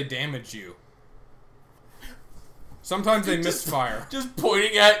sometimes they damage you. Sometimes they misfire. Just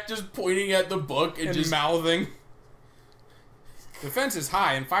pointing at the book and just mouthing. Defense is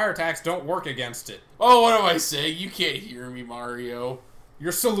high, and fire attacks don't work against it. Oh, what am I saying? You can't hear me, Mario.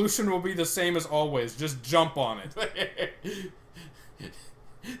 Your solution will be the same as always. Just jump on it.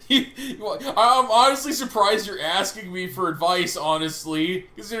 I'm honestly surprised you're asking me for advice, honestly.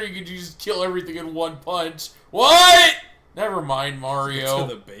 Considering you could just kill everything in one punch. What? Never mind, Mario. Get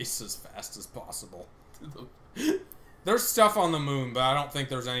to the base as fast as possible. There's stuff on the moon, but I don't think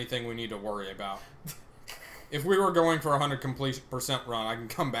there's anything we need to worry about. If we were going for a 100% run, I can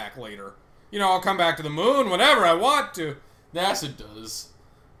come back later. You know, I'll come back to the moon whenever I want to. NASA does.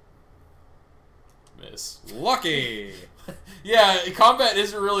 Miss. Lucky. Yeah, combat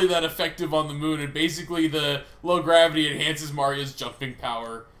isn't really that effective on the moon, and basically the low gravity enhances Mario's jumping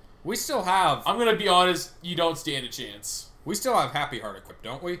power. We still have... I'm gonna be honest, you don't stand a chance. We still have Happy Heart equipped,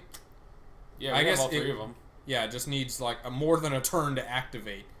 don't we? Yeah, I guess all three of them. Yeah, it just needs like more than a turn to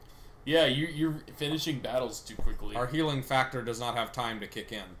activate. Yeah, you're finishing battles too quickly. Our healing factor does not have time to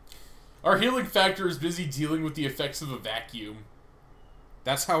kick in. Our healing factor is busy dealing with the effects of a vacuum.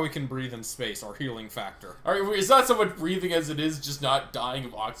 That's how we can breathe in space, our healing factor. It's not so much breathing as it is just not dying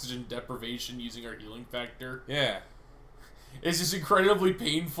of oxygen deprivation using our healing factor. Yeah. It's just incredibly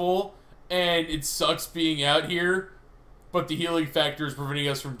painful, and it sucks being out here, but the healing factor is preventing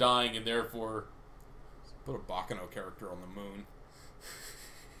us from dying, and therefore... Put a Bakano character on the moon.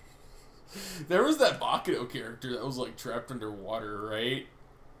 There was that Bakano character that was, like, trapped underwater, right?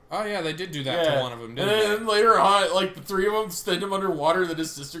 Oh, yeah, they did do that to one of them, didn't they? And then later on, like, the three of them send him underwater, then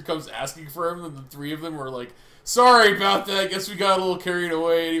his sister comes asking for him, and the three of them were like, sorry about that, guess we got a little carried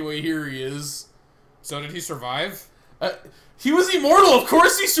away, anyway, here he is. So did he survive? He was immortal, of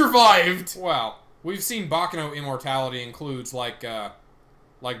course he survived! Well, we've seen Bakano immortality includes, like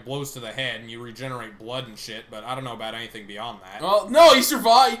blows to the head, and you regenerate blood and shit, but I don't know about anything beyond that. Well, no, he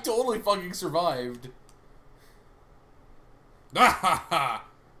survived, he totally fucking survived. Ah ha ha!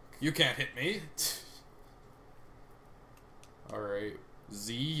 You can't hit me. Alright.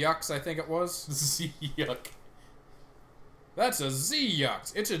 Z-Yucks, I think it was. Z-Yuck. That's a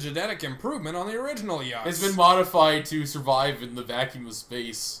Z-Yucks. It's a genetic improvement on the original Yucks. It's been modified to survive in the vacuum of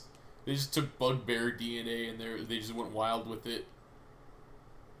space. They just took bugbear DNA and they just went wild with it.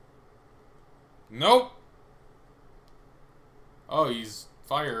 Nope. Oh, he's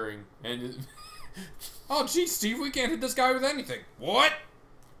firing. And oh, geez, Steve, we can't hit this guy with anything. What?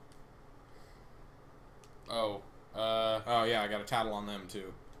 Oh. Oh, yeah, I got a tattle on them,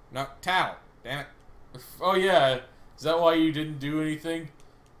 too. No, tattle. Damn it. Oh, yeah. Is that why you didn't do anything?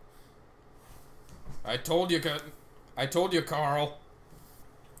 I told you, Carl.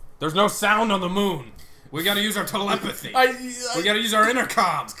 There's no sound on the moon. We gotta use our telepathy. We gotta use our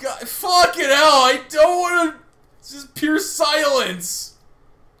intercom. God, fucking hell, I don't want to... It's just pure silence.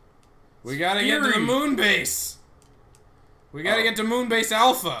 We gotta get to the moon base. We gotta get to moon base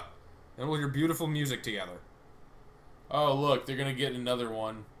Alpha. And we'll hear beautiful music together. Oh, look, they're gonna get another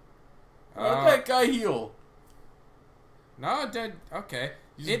one. Let that guy heal. No, it did. Okay.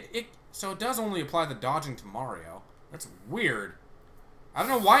 So it does only apply the dodging to Mario. That's weird. I don't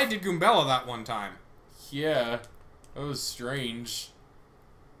know why it did Goombella that one time. Yeah, that was strange.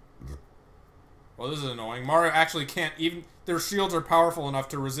 Well, this is annoying. Mario actually can't even... Their shields are powerful enough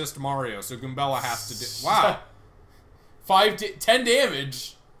to resist Mario, so Goombella has to do... Wow. 10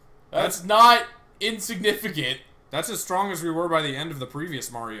 damage. That's not insignificant. That's as strong as we were by the end of the previous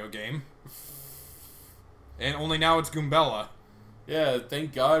Mario game. And only now it's Goombella. Yeah,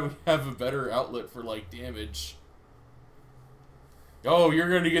 thank God we have a better outlet for, like, damage. Oh, you're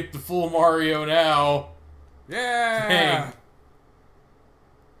gonna get the full Mario now. Yeah! Dang.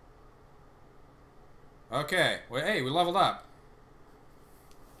 Okay. Well, hey, we leveled up.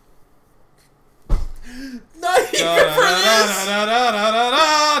 Not even for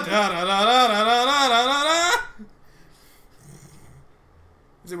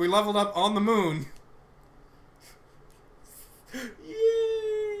this! We leveled up on the moon.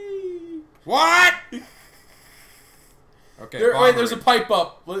 Yay! What? Okay. Wait, there's a pipe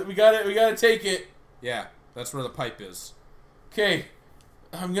up. We gotta take it. Yeah, that's where the pipe is. Okay,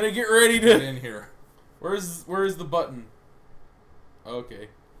 I'm gonna get ready to. Get in here. Where's the button? Okay.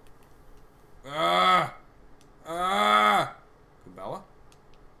 Goombella?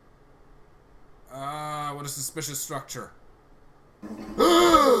 What a suspicious structure.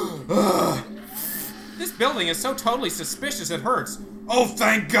 This building is so totally suspicious it hurts. Oh,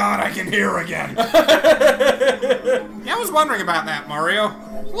 thank God I can hear again. Yeah, I was wondering about that, Mario.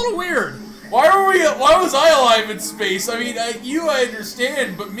 A little weird. Why was I alive in space? I mean, I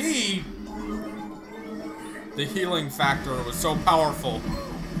understand, but me... The healing factor was so powerful.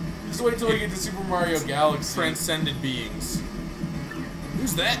 Just wait till we get to Super Mario Galaxy. Transcended beings.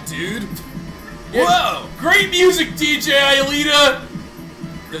 Who's that, dude? Yeah, whoa! Great music, DJ Aelita!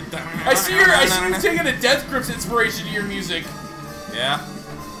 I see you taking a Death Grips inspiration to your music. Yeah.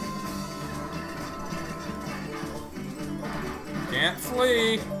 Can't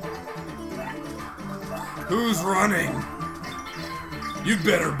flee. Who's running? You'd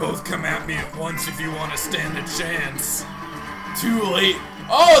better both come at me at once if you want to stand a chance. Too late.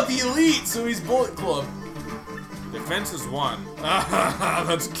 Oh, the Elite, so he's Bullet Club. Defense is 1.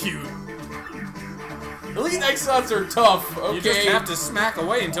 That's cute. Elite X-Nauts are tough, okay. You just have to smack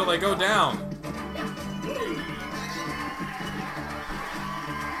away until they go down.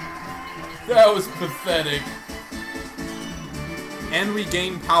 That was pathetic. And we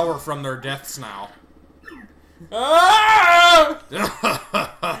gain power from their deaths now. Ah!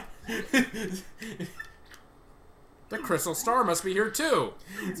 The Crystal Star must be here too.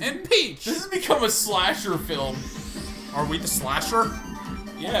 And Peach! This has become a slasher film. Are we the slasher?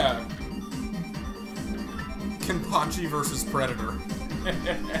 Yeah. Kenpachi versus Predator.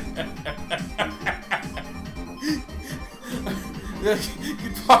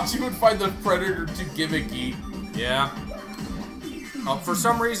 Kenpachi would find the Predator too gimmicky. Yeah. For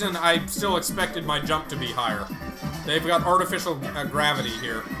some reason, I still expected my jump to be higher. They've got artificial gravity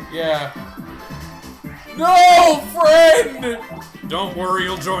here. Yeah. No, friend! Don't worry,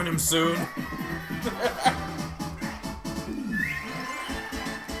 you'll join him soon.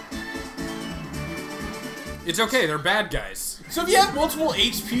 It's okay, they're bad guys. So if you have multiple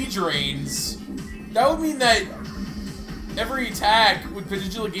HP drains, that would mean that every attack would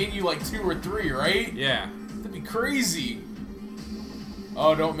potentially gain you like 2 or 3, right? Yeah. That'd be crazy.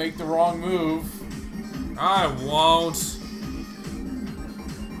 Oh, don't make the wrong move. I won't.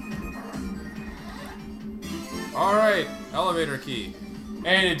 Alright, elevator key.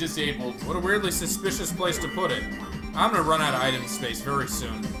 And it disabled. What a weirdly suspicious place to put it. I'm gonna run out of item space very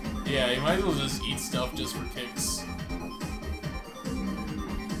soon. Yeah, you might as well just eat stuff just for kicks.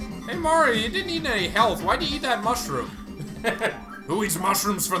 Hey Mario, you didn't eat any health. Why'd you eat that mushroom? Who eats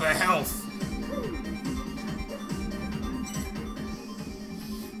mushrooms for the health?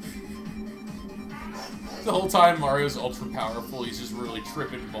 The whole time Mario's ultra powerful, he's just really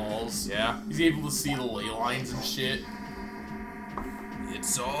tripping balls. Yeah. He's able to see the ley lines and shit.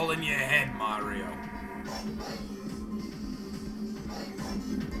 It's all in your head, Mario.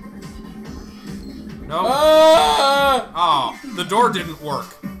 No. Ah! Oh, the door didn't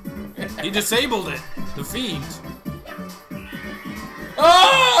work. He disabled it. The fiend.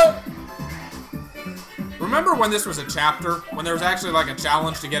 Ah! Remember when this was a chapter? When there was actually like a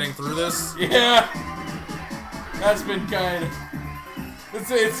challenge to getting through this? Yeah. That's been kind of...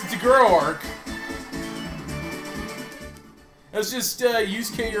 It's a Grow arc. It's just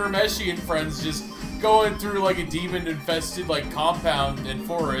Yusuke Urameshi and friends just going through like a demon-infested like compound and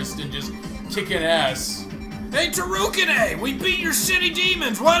forest and just kicking ass. Hey Tarukane, we beat your shitty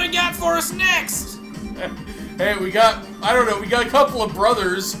demons. What do you got for us next? Hey, we got a couple of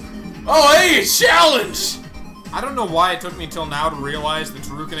brothers. Oh, hey, a challenge! I don't know why it took me until now to realize that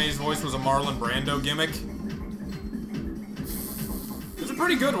Tarukane's voice was a Marlon Brando gimmick. It was a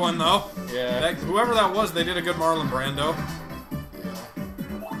pretty good one, though. Yeah. Whoever that was, they did a good Marlon Brando.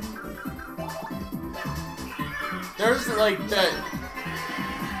 There's like that.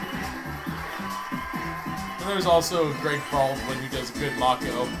 And there's also Greg Baldwin who does a good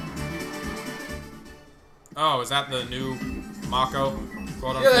Mako. Oh, is that the new Mako?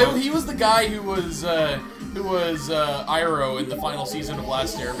 Quote unquote? Yeah, he was the guy who was Iroh in the final season of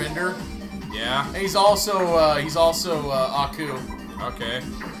Last Airbender. Yeah. And he's also Aku. Okay.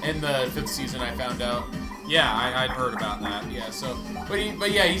 In the 5th season, I found out. Yeah, I'd heard about that. Yeah. So, but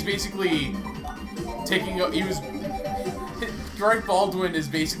yeah, he's basically taking. Greg Baldwin has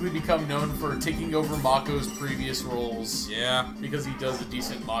basically become known for taking over Mako's previous roles. Yeah. Because he does a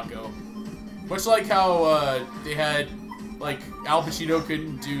decent Mako. Much like how they had, like, Al Pacino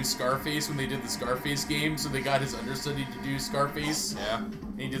couldn't do Scarface when they did the Scarface game, so they got his understudy to do Scarface. Yeah.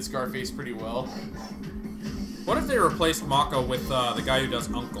 And he did Scarface pretty well. What if they replaced Mako with the guy who does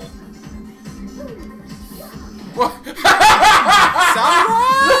Uncle? What?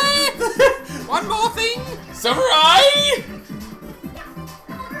 Samurai! One more thing! Samurai!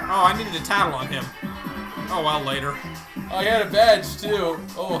 Oh, I needed to tattle on him. Oh, well, later. Oh, he had a badge, too.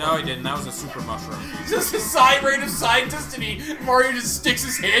 Oh. No, he didn't. That was a super mushroom. Just a side random scientist, and Mario just sticks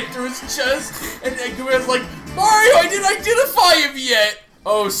his hand through his chest, and Guman's like, Mario, I didn't identify him yet!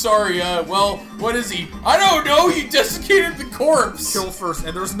 Oh, sorry, well, what is he? I don't know, you desiccated the corpse! Kill first,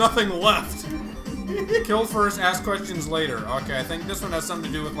 and there's nothing left. Kill first, ask questions later. Okay, I think this one has something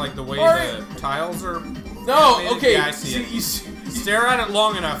to do with, like, the way the tiles are... No, animated. okay. Yeah, I see it. Stare at it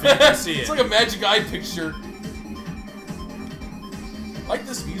long enough and you can see it. It's like a Magic Eye picture. I like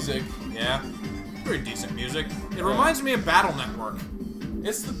this music. Yeah. Pretty decent music. It reminds me of Battle Network.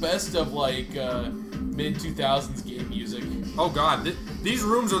 It's the best of, like, mid-2000s game music. Oh god, these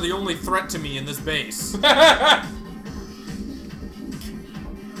rooms are the only threat to me in this base. Like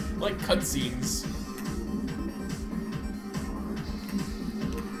cutscenes.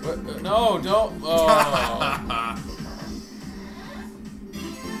 What? No, don't. Oh.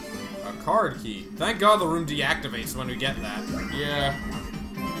 A card key. Thank god the room deactivates when we get that. Yeah.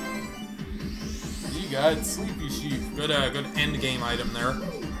 You got it, Sleepy Sheep. Good end game item there.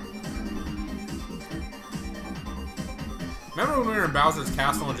 Remember when we were in Bowser's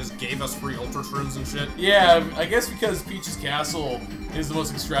Castle and just gave us free Ultra Shrooms and shit? Yeah, I guess because Peach's Castle is the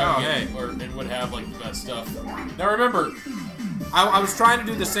most extravagant, Oh, and would have, like, the best stuff. Now remember... I was trying to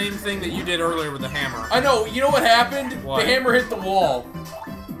do the same thing that you did earlier with the hammer. I know, you know what happened? What? The hammer hit the wall.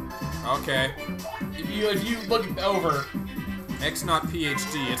 Okay. If you look over... X-Nauts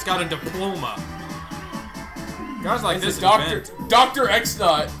PhD. It's got a diploma. Guys like this is Dr.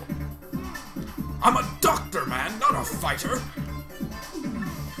 X-Nauts. I'm a doctor, man, not a fighter.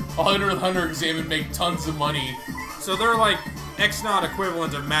 Hunter x Hunter exam make tons of money. So they're like X-Nauts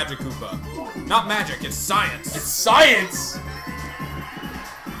equivalent of Magic Koopa. Not magic, it's science. It's science!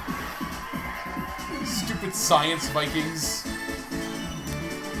 Stupid science Vikings.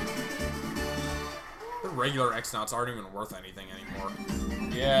 The regular X-Nauts aren't even worth anything anymore.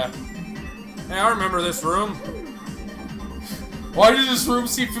 Yeah. Hey, I remember this room. Why does this room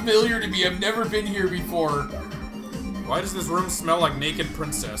seem familiar to me? I've never been here before. Why does this room smell like naked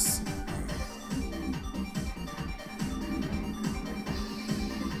princess?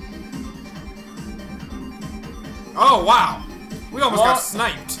 Oh, wow. We almost got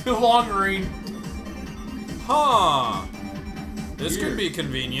sniped. Long range. Huh. This could be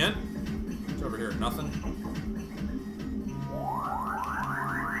convenient. What's over here? Nothing.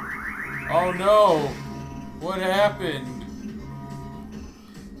 Oh no! What happened?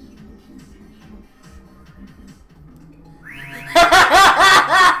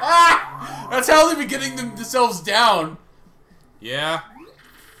 That's how they've been getting themselves down. Yeah.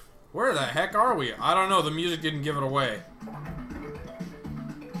 Where the heck are we? I don't know. The music didn't give it away.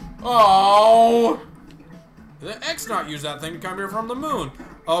 Oh! The X-Nauts use that thing to come here from the moon.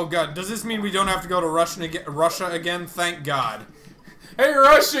 Oh god, does this mean we don't have to go to Russia again? Thank God. Hey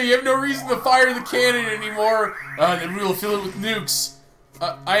Russia, you have no reason to fire the cannon anymore. Then we'll fill it with nukes.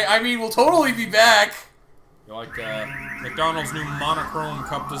 I mean, we'll totally be back. You like McDonald's new monochrome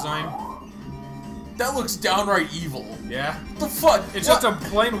cup design? That looks downright evil. Yeah? What the fuck? It's just a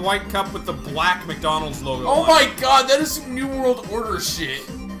plain white cup with the black McDonald's logo Oh on my it. god, that is some New World Order shit.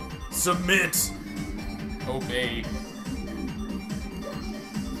 Submit. Obey.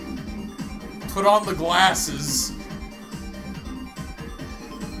 Put on the glasses.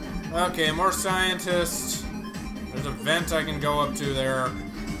 Okay, more scientists. There's a vent I can go up to there.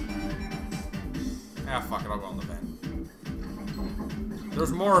 Ah, fuck it, I'll go on the vent.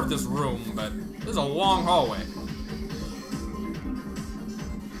 There's more of this room, but this is a long hallway.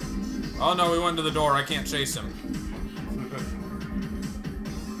 Oh no, we went to the door. I can't chase him.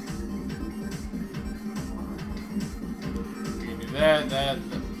 We can do that.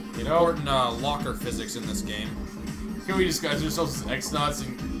 You know, Important locker physics in this game. can we disguise ourselves as X-Nauts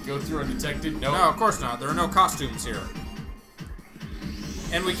and go through undetected? No. No, of course not. There are no costumes here.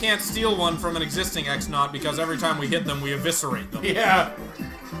 And we can't steal one from an existing X-Naut because every time we hit them, we eviscerate them. Yeah.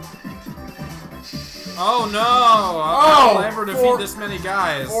 Oh no! How will I ever defeat this many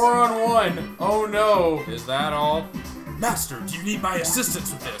guys? 4 on 1. Oh no. Is that all? Master, do you need my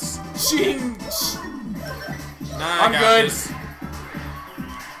assistance with this? Shing. Nah, I'm I got good. this.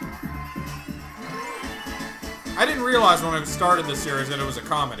 I didn't realize when I started this series that it was a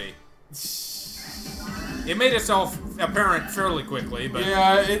comedy. It made itself apparent fairly quickly, but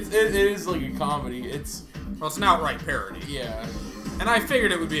Yeah, it is like a comedy. well, it's an outright parody. Yeah. And I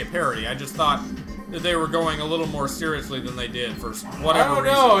figured it would be a parody. I just thought that they were going a little more seriously than they did for whatever I don't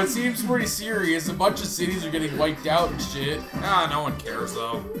reason. know, it seems pretty serious. A bunch of cities are getting wiped out and shit. Ah, no one cares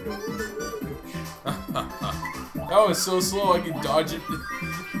though. That was so slow I could dodge it.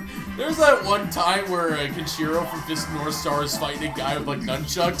 There's that one time where Kenshiro from Fist of North Star is fighting a guy with like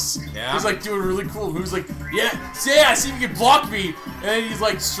nunchucks. Yeah. He's like doing really cool moves, like, yeah, see if you can block me. And then he's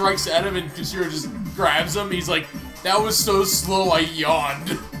like strikes at him and Kenshiro just grabs him. He's like, that was so slow I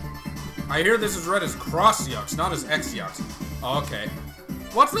yawned. I hear this is read as cross yucks, not as X yucks. Oh, okay.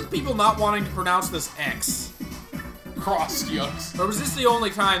 What's with people not wanting to pronounce this X? Cross yucks. Or was this the only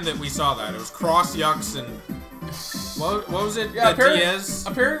time that we saw that? It was cross yucks and what was it? Yeah, Diaz?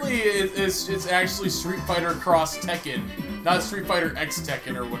 apparently it's actually Street Fighter Cross Tekken, not Street Fighter X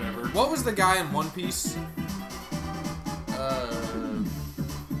Tekken or whatever. What was the guy in One Piece?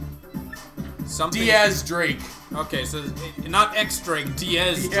 Something. Diaz Drake. Okay, so not X Drake,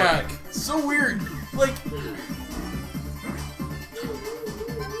 Diaz Yeah, Drake. so weird. Like,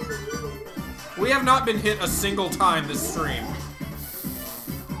 We have not been hit a single time this stream.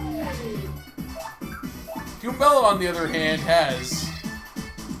 Goombella, on the other hand, has.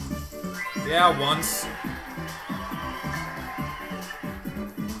 Yeah, once.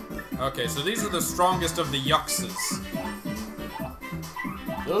 Okay, so these are the strongest of the yuckses.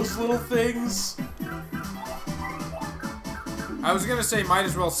 Those little things. I was gonna say might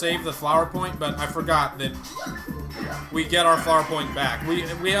as well save the flower point, but I forgot that we get our flower point back. We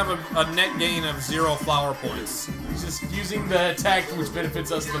have a net gain of 0 flower points. Just using the attack which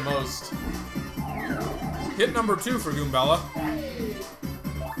benefits us the most. Hit number 2 for Goombella.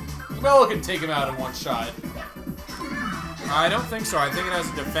 Goombella can take him out in one shot. I don't think so. I think it has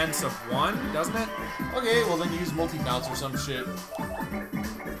a defense of 1, doesn't it? Okay, well then use multi-bounce or some shit.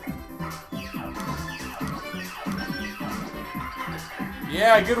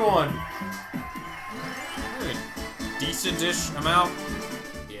 Yeah, good one. Decent-ish amount.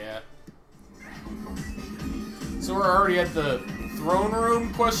 Yeah. So we're already at the throne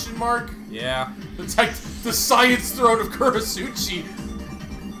room, question mark? Yeah. It's like the science throne of Kurotsuchi.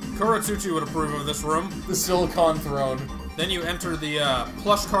 Kurotsuchi would approve of this room. The silicon throne. Then you enter the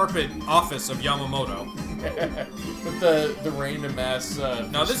plush carpet office of Yamamoto. With the random ass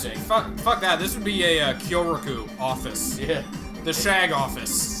No, this fuck that. This would be a Kyoraku office. Yeah. The Shag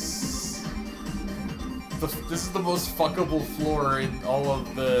office. This is the most fuckable floor in all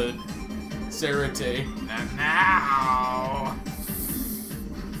of the Serite. And now,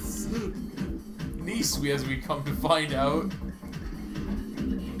 You niece, as we come to find out.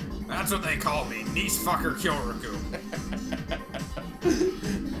 That's what they call me, niece fucker Xelrog.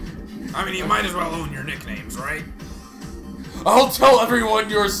 I mean, you might as well own your nicknames, right? I'll tell everyone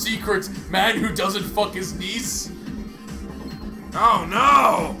your secrets, man who doesn't fuck his niece. Oh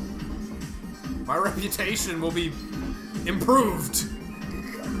no! My reputation will be improved.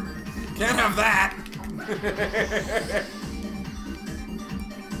 Can't have that.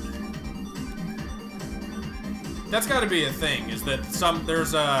 That's got to be a thing. Is that some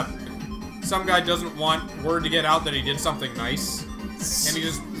guy doesn't want word to get out that he did something nice, and he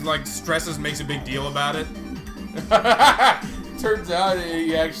just like stresses, makes a big deal about it. Turns out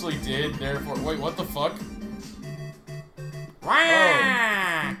he actually did. Therefore, wait, what the fuck?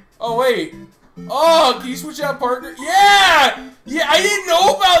 Wah! Oh wait. Oh, can you switch out partner? Yeah! Yeah, I didn't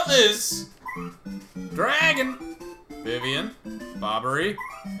know about this! Dragon! Vivian, Bobbery,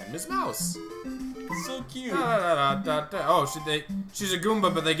 and Miss Mouse. So cute. Oh, she's a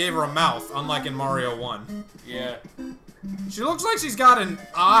Goomba, but they gave her a mouth, unlike in Mario 1. Yeah. She looks like she's got an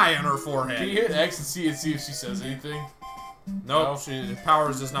eye on her forehead. Can you hit X and see if she says anything? Nope,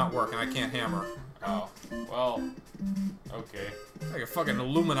 powers does not work, and I can't hammer. Oh, well, okay. Like a fucking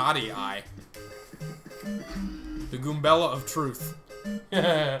Illuminati eye. The Goombella of truth.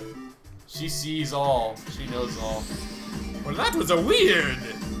 She sees all. She knows all. Well, that was a weird.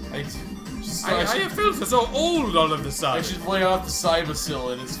 I felt so old all of a sudden. I should lay off the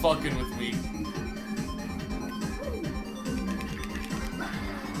Cybacillin. It's fucking with me.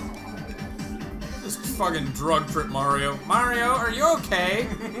 This fucking drug trip, Mario. Mario, are you okay?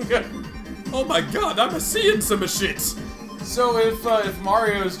 Oh my god, I'm seeing some shit. So if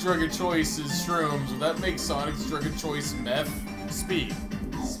Mario's drug of choice is shrooms, would that make Sonic's drug of choice meth? Speed.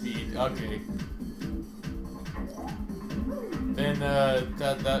 Speed. Okay. Then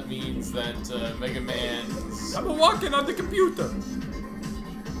that means that Mega Man's. I'm walking on the computer.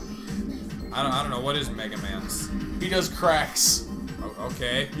 I don't know what is Mega Man's. He does cracks. Oh,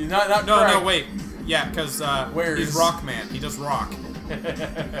 okay. Not no crack. no wait. Yeah, because he's Rockman. He does rock.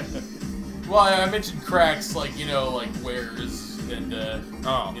 Well, I mentioned cracks like like wares and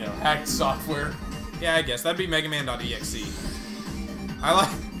hacked software. Yeah, I guess that'd be MegaMan.exe. I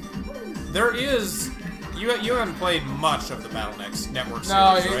like. There is. You haven't played much of the Battle Network series,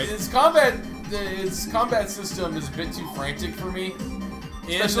 right? Its combat system is a bit too frantic for me,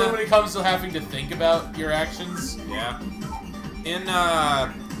 especially when it comes to having to think about your actions. Yeah.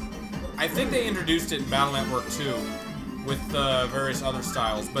 I think they introduced it in Battle Network 2 with various other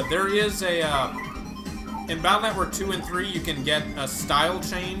styles, but there is a in Battle Network 2 and 3 you can get a style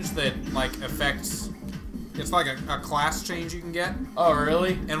change that like affects. It's like a class change you can get. Oh,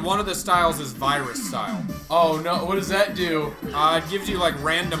 really? And one of the styles is Virus style. Oh, no. What does that do? It gives you, like,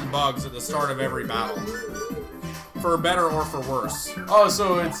 random bugs at the start of every battle. For better or for worse. Oh,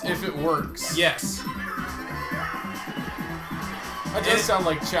 so it's if it works. Yes. That does sound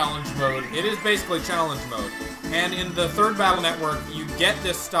like challenge mode. It is basically challenge mode. And in the third Battle Network, you get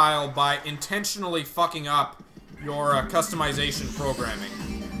this style by intentionally fucking up your customization programming.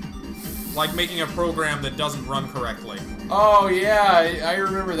 Like making a program that doesn't run correctly. Oh yeah, I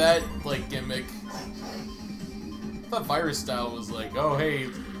remember that like gimmick. I thought Virus style was like, oh hey,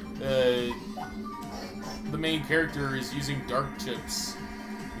 the main character is using dark chips.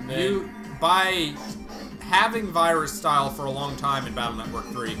 And then by having Virus style for a long time in Battle Network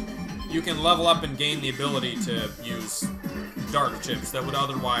 3, you can level up and gain the ability to use dark chips that would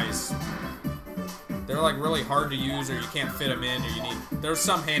otherwise. They're like really hard to use, or you can't fit them in, or you need. There's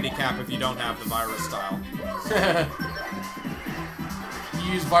some handicap if you don't have the Virus style.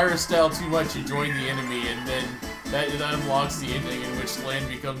 You use Virus style too much, you join the enemy, and then that unlocks the ending in which Land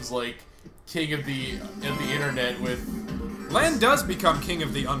becomes like king of the internet with. Land does become king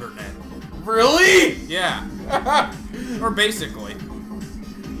of the undernet. Really? Yeah. Or basically.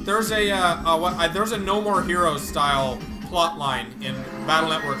 There's a there's a No More Heroes style plot line in Battle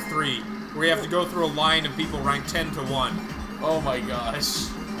Network 3. Where you have to go through a line of people ranked 10 to 1. Oh my gosh.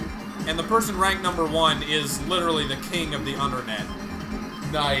 And the person ranked number 1 is literally the king of the undernet.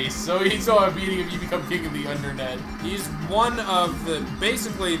 Nice. So he's beating him, you become king of the undernet. He's one of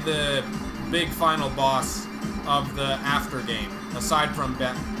basically the big final boss of the after game, aside from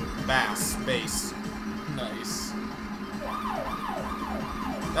Bass. Nice.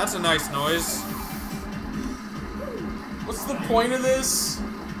 That's a nice noise. What's the point of this?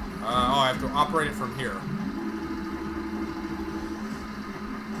 I have to operate it from here.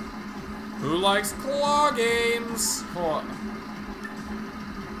 Who likes claw games? Claw.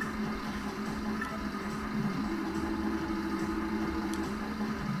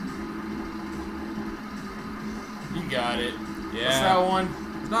 got it. Yeah. What's that one?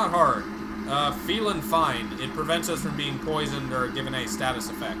 It's not hard. Feeling fine. It prevents us from being poisoned or given any status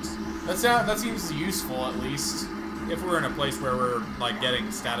effects. That seems useful, at least. If we're in a place where we're, like,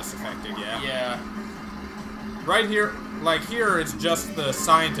 getting status affected, yeah. Yeah. Right here, like here, it's just the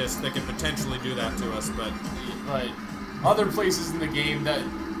scientists that can potentially do that to us, but other places in the game that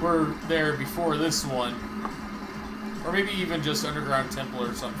were there before this one, or maybe even just Underground Temple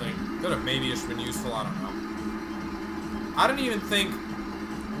or something. Could have maybe-ish been useful, I don't know. I don't even think...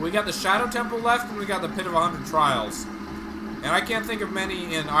 We got the Shadow Temple left, and we got the Pit of 100 Trials. And I can't think of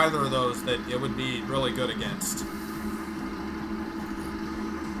many in either of those that it would be really good against.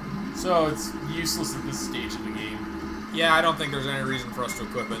 So it's useless at this stage of the game. Yeah, I don't think there's any reason for us to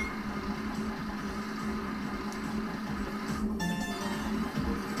equip it.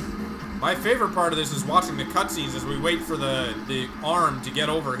 My favorite part of this is watching the cutscenes as we wait for the arm to get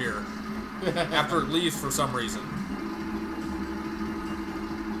over here. After it leaves for some reason.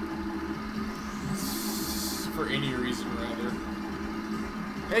 For any reason, rather.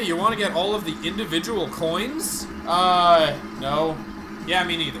 Hey, you want to get all of the individual coins? No. Yeah,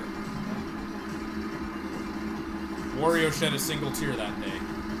 me neither. Wario shed a single tear that day.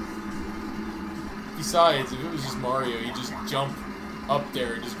 Besides, if it was just Mario, he'd just jump up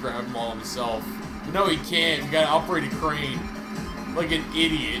there and just grab them all himself. But no, he can't. You gotta operate a crane. Like an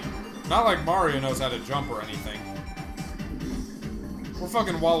idiot. Not like Mario knows how to jump or anything. We're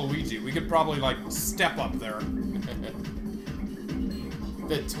fucking Waluigi. We could probably, like, step up there.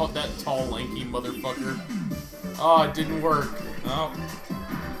 that tall, lanky motherfucker. Oh, it didn't work. No.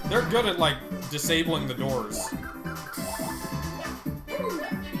 They're good at, like, disabling the doors.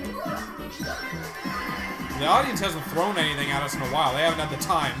 The audience hasn't thrown anything at us in a while. They haven't had the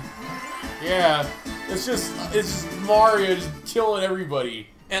time. Yeah. It's just Mario just killing everybody.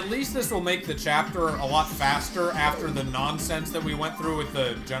 At least this will make the chapter a lot faster after the nonsense that we went through with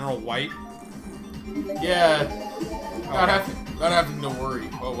the General White. Yeah. Not having to worry.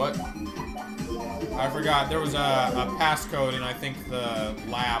 Oh, what? I forgot. There was a passcode in, I think, the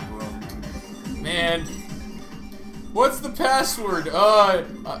lab room. Man. What's the password? I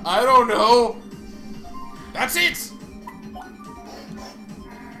don't know. That's it!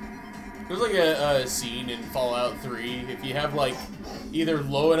 There's like a scene in Fallout 3. If you have, like, either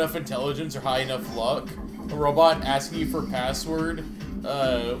low enough intelligence or high enough luck, a robot asking you for a password,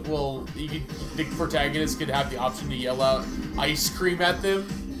 well, the protagonist could have the option to yell out ice cream at them,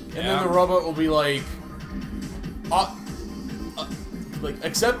 and then the robot will be like,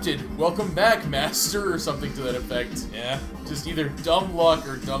 accepted, welcome back, master, or something to that effect. Yeah. Just either dumb luck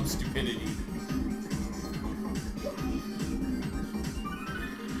or dumb stupidity.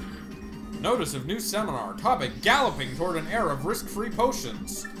 Notice of new seminar. Topic, galloping toward an era of risk-free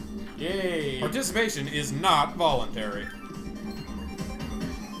potions. Yay. Participation is not voluntary.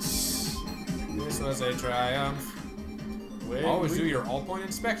 This was a triumph. Always do your all-point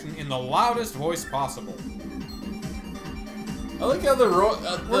inspection in the loudest voice possible. I like how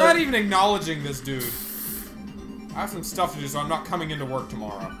we're not even acknowledging this dude. I have some stuff to do, so I'm not coming into work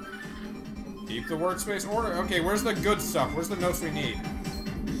tomorrow. Keep the workspace order. Okay, where's the good stuff? Where's the notes we need?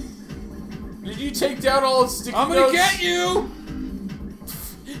 Did you take down all his sticky notes? I'm gonna get you!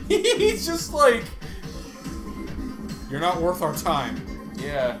 He's just like... You're not worth our time.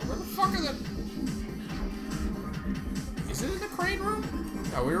 Yeah. Where the fuck are the... Is it in the crane room?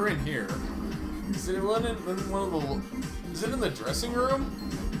 No, we were in here. Is it in one of the... Is it in the dressing room?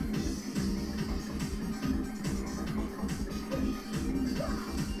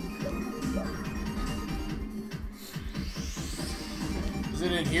 Is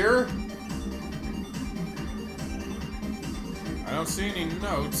it in here? I don't see any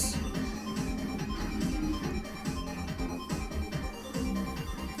notes.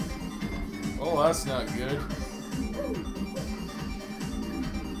 Oh, that's not good.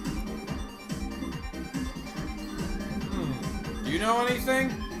 Do you know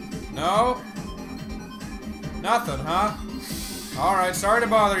anything? No? Nothing, huh? Alright, sorry to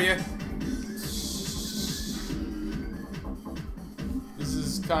bother you. This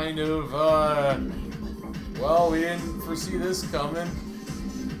is kind of, well, we didn't foresee this coming.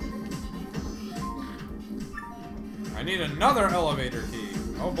 I need another elevator key.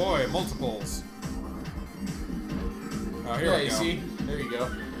 Oh boy, multiples. Oh, here we go. See? There you go.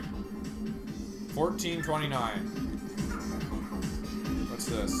 1429. What's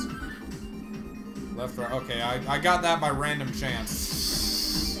this? Left, right. Okay, I got that by random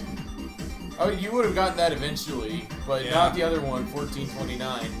chance. Oh, you would have gotten that eventually, but not the other one,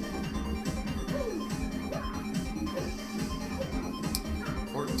 1429.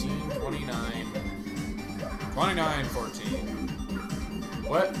 1429. 29-14.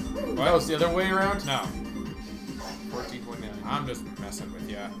 What? What? That was the other way around? No. 14-29. I'm just messing with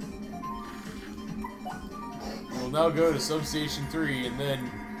ya. We'll now go to Substation 3 and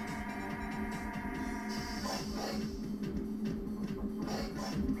then...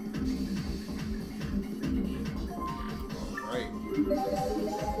 Right.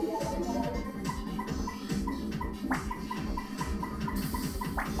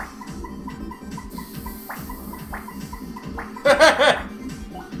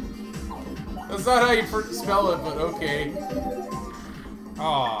 That's not how you spell it, but okay.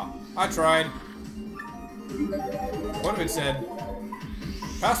 Aw, I tried. What if it said,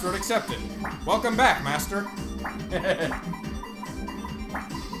 password accepted. Welcome back, master.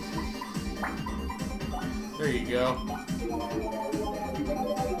 There you go.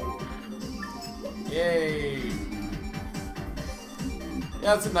 Yay.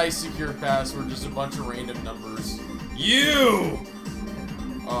 Yeah, it's a nice secure password, just a bunch of random numbers. You!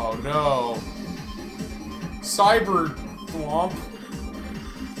 Oh no. Cyber Thwomp. I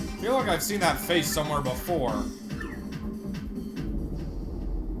feel like I've seen that face somewhere before.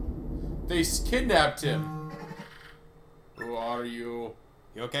 They kidnapped him. Who are you?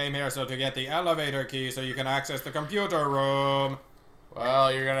 You came here so to get the elevator key so you can access the computer room. Well,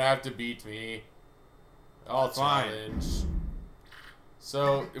 you're gonna have to beat me. I'll Fine. challenge.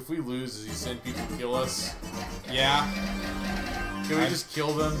 So, if we lose, does he send people to kill us? Yeah. Can we just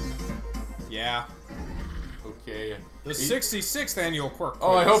kill them? Yeah. Okay. The 66th annual quirk quiz.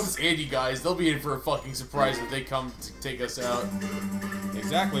 Oh, I hope it's Andy guys. They'll be in for a fucking surprise if they come to take us out.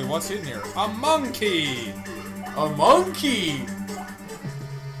 Exactly, what's in here? A monkey! A monkey!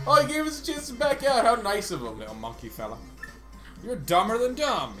 Oh, he gave us a chance to back out. How nice of him. Little monkey fella. You're dumber than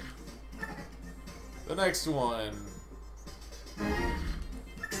dumb. The next one.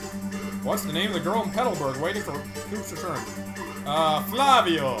 What's the name of the girl in Petalburg waiting for Coop's return?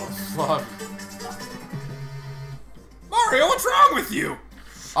 Flavio. Fuck. Mario, what's wrong with you?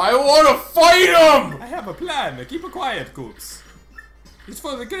 I want to fight him! I have a plan. Keep it quiet, Coops. It's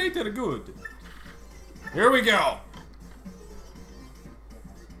for the greater good. Here we go.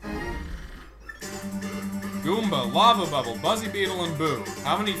 Goomba, Lava Bubble, Buzzy Beetle, and Boo.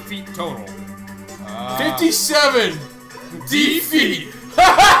 How many feet total? 57 D feet!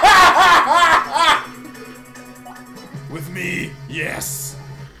 With me, yes.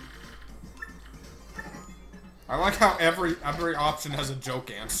 I like how every option has a joke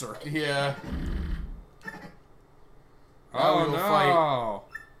answer. Yeah. Oh we'll no! fight.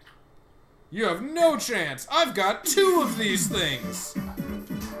 You have no chance. I've got 2 of these things.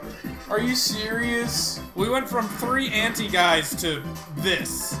 Are you serious? We went from 3 anti-guys to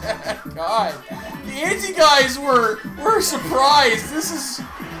this. God. The anti-guys were surprised. This is...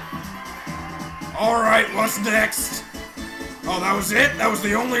 Alright, what's next? Oh, that was it? That was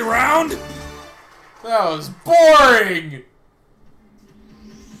the only round? That was boring!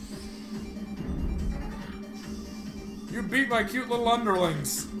 You beat my cute little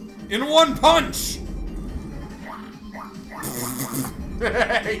underlings. In one punch!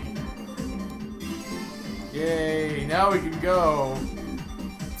 Yay, now we can go.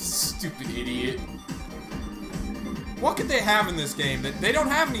 Stupid idiot. What could they have in this game? They don't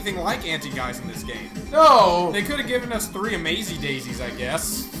have anything like anti-guys in this game. No! They could have given us 3 Amazy Daisies, I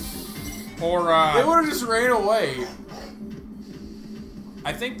guess. Or, They would have just ran away.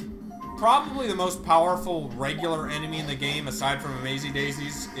 I think probably the most powerful regular enemy in the game, aside from Amazy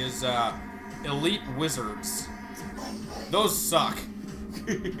Daisies, is, Elite Wizards. Those suck.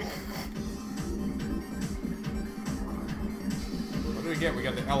 What do we get? We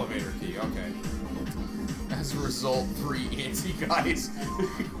got the elevator key, okay. As a result, 3 anti-guys.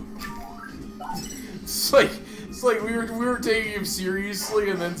 It's like we were taking him seriously,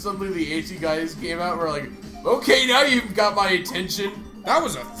 and then suddenly the anti-guys came out. And we're like, okay, now you've got my attention. That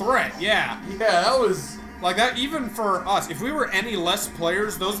was a threat, yeah. Yeah, that was like that. Even for us, if we were any less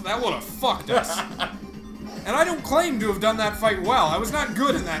players, that would have fucked us. And I don't claim to have done that fight well. I was not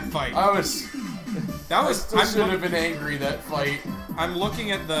good in that fight. I still should have been angry that fight. I'm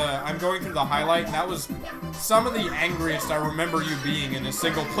looking at I'm going through the highlight, and that was some of the angriest I remember you being in a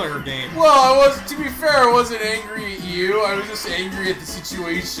single-player game. Well, to be fair, I wasn't angry at you. I was just angry at the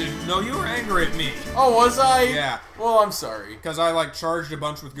situation. No, you were angry at me. Oh, was I? Yeah. Well, I'm sorry. Because I, like, charged a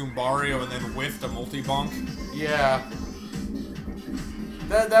bunch with Goombario and then whiffed a multi-bonk. Yeah.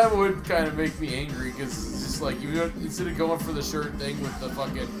 That would kind of make me angry, because it's just like, instead of going for the shirt thing with the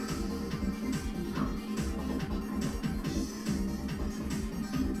fucking...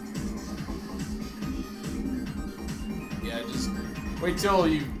 Wait till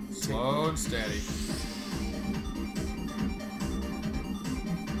you... Slow and steady.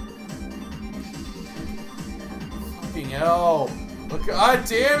 Fucking hell. Look, god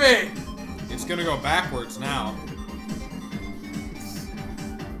damn it! It's gonna go backwards now.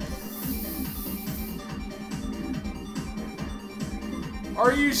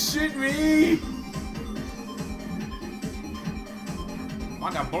 Are you shitting me?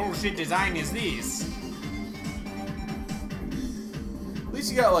 What a bullshit design is this? At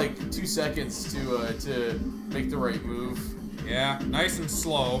least you got like 2 seconds to make the right move. Yeah, nice and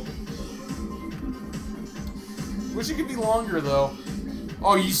slow. Wish it could be longer though.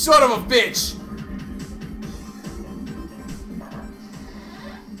 Oh, you son of a bitch!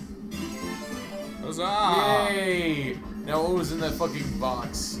 Huzzah! Yay! Now what was in that fucking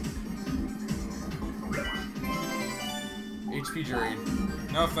box? HP drain.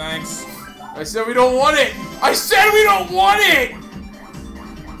 No thanks. I said we don't want it! I said we don't want it!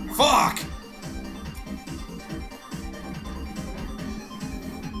 Fuck!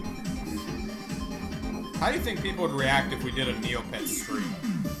 How do you think people would react if we did a Neopets stream?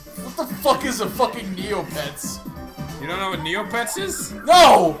 What the fuck is a fucking Neopets? You don't know what Neopets is?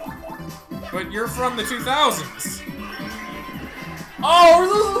 No! But you're from the 2000s. Oh, are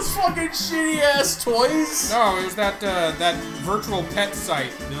those fucking shitty ass toys? No, it was that that virtual pet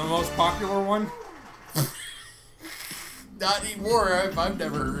site, the most popular one. Not anymore. I've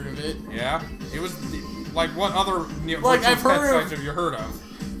never heard of it. Yeah, it was like what other virtual I've pet heard of- sites have you heard of?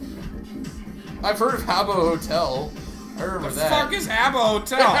 I've heard of Habbo Hotel. I remember The that. fuck is Habbo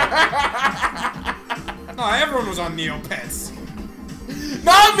Hotel? No, everyone was on Neopets.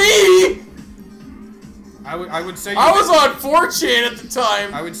 Not me! I would say I was on 4chan at the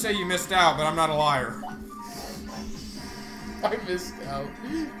time. I would say you missed out, but I'm not a liar. I missed out.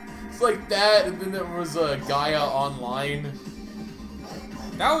 It's like that, and then there was Gaia Online.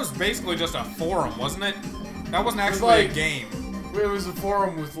 That was basically just a forum, wasn't it? That wasn't actually like- a game. It was a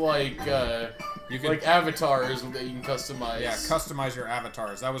forum with like You could, like avatars that you can customize. yeah, customize your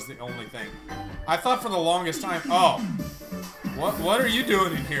avatars. That was the only thing. I thought for the longest time, oh, what are you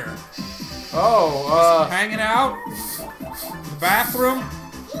doing in here? Oh, Hanging out? The bathroom?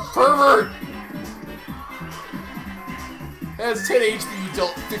 pervert! It has 10 HP, you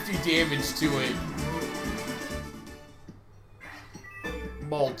dealt 50 damage to it.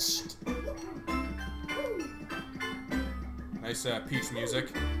 Mulched. Nice Peach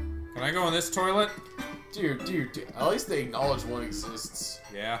music. Can I go in this toilet? Dude, at least they acknowledge one exists.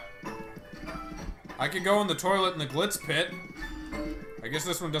 Yeah. I could go in the toilet in the Glitz pit. I guess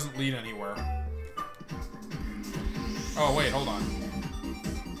this one doesn't lead anywhere. Oh, wait, hold on.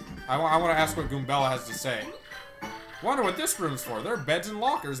 I want to ask what Goombella has to say. Wonder what this room's for. There are beds and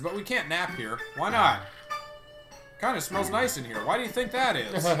lockers, but we can't nap here. Why not? Kinda smells nice in here. Why do you think that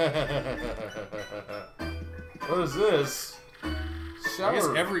is? What is this? I guess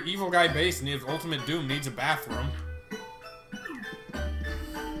Shower. every evil guy base needs Ultimate Doom needs a bathroom.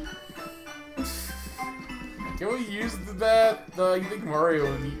 Can we use the bath? You think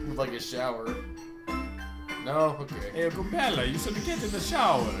Mario would need with like a shower? No? Okay. Hey, Goombella, you should get in the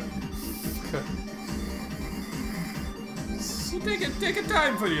shower. So take a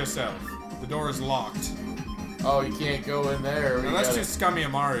time for yourself. The door is locked. Oh, you can't go in there. No, that's just scummy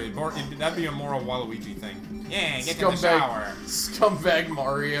Mario. That'd be a moral Waluigi thing. Yeah, get in the shower. Scumbag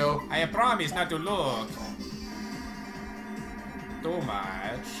Mario. I promise not to look too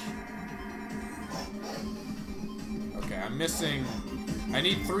much. Okay, I'm missing. I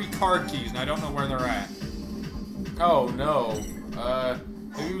need 3 card keys, and I don't know where they're at. Oh no.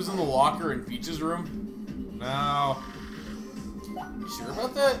 Maybe he was in the locker in Peach's room? No. You sure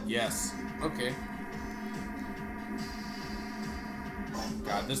about that? Yes. Okay.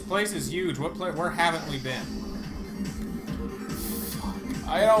 God, this place is huge. Where haven't we been?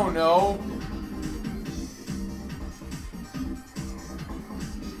 I don't know.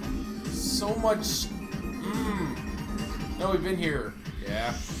 So much. No, we've been here.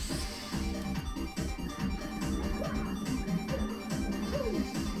 Yeah.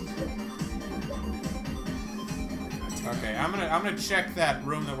 Okay, I'm gonna check that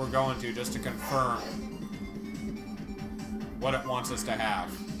room that we're going to just to confirm what it wants us to have.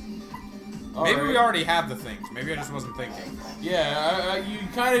 Maybe we already have the things. Maybe I just wasn't thinking. Yeah, you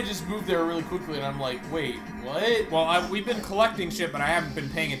kind of just moved there really quickly, and I'm like, wait, what? Well, we've been collecting shit, but I haven't been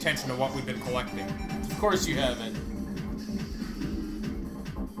paying attention to what we've been collecting. Of course you haven't.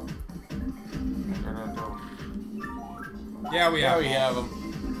 Yeah, we have. We have them.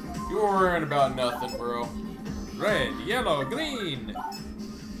 You were worrying about nothing, bro. Red, yellow, green.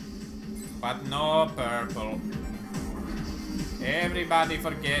 But no purple. Everybody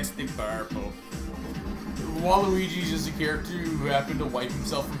forgets the purple. Waluigi's just a character who happened to wipe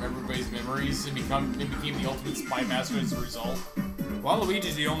himself from everybody's memories and became the ultimate spy master as a result.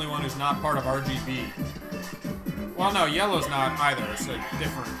 Waluigi's the only one who's not part of RGB. Well, no, yellow's not either. It's a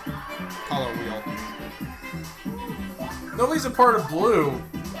different color wheel. Nobody's a part of blue.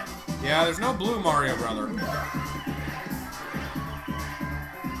 Yeah, there's no blue Mario brother.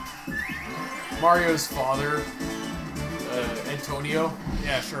 Mario's father, Antonio.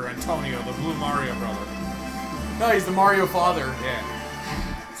 Yeah, sure, Antonio, the blue Mario brother. No, he's the Mario father. Yeah.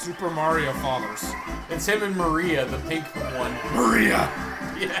 Super Mario Fathers. It's him and Maria, the pink one. Maria!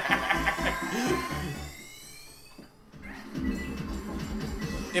 Yeah.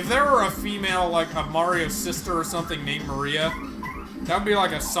 If there were a female, like a Mario sister or something named Maria, that would be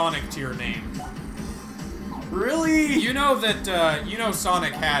like a Sonic tier name. Really? You know that,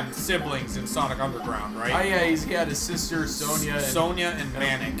 Sonic had siblings in Sonic Underground, right? Oh yeah, he had his sister Sonia. Sonia and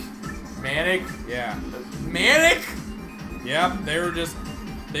Manic. Manic? Yeah. Manic? Yep, they were just,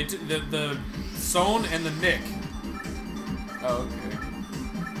 the Son and the Nick. Oh, okay.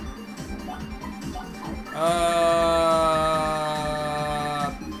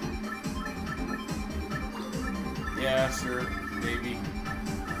 Yeah, sure, maybe.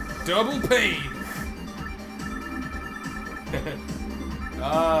 Double pain!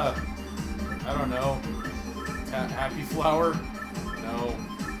 I don't know. Happy Flower? No.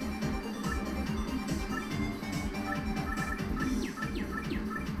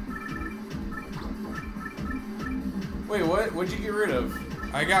 Wait, what? What'd you get rid of?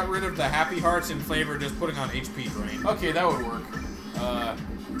 I got rid of the Happy Hearts in flavor, just putting on HP Drain. Okay, that would work.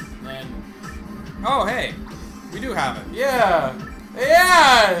 And... Oh, hey! We do have it. Yeah!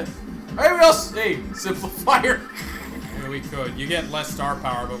 Yeah! Everybody else... Hey, Simplifier! Yeah, we could. You get less star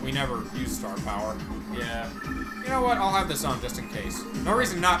power, but we never use star power. Yeah. You know what? I'll have this on just in case. No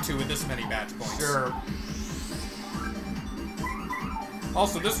reason not to with this many badge points. Sure.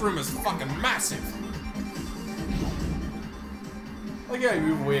 Also, this room is fucking massive. I like how you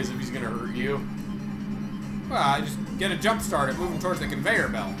move away as if he's gonna hurt you. Well, I just get a jump start at moving towards the conveyor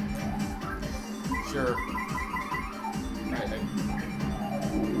belt. Sure.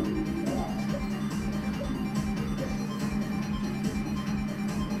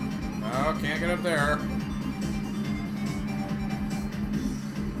 Oh, can't get up there.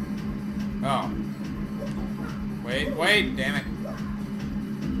 Oh. Wait, damn it.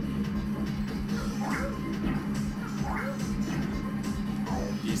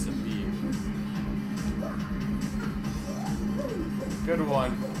 Piece of beef. Good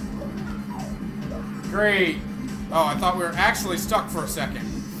one. Great. Oh, I thought we were actually stuck for a second.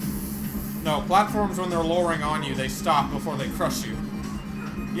 No, platforms when they're lowering on you, they stop before they crush you.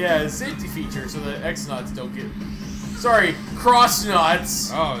 Yeah, it's a safety feature so that X-Nauts don't get... Sorry,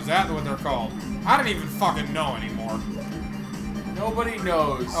 Cross-Nuts! Oh, is that what they're called? I don't even fucking know anymore. Nobody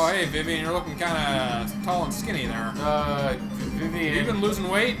knows. Oh, hey, Vivian, you're looking kind of tall and skinny there. Vivian... You've been losing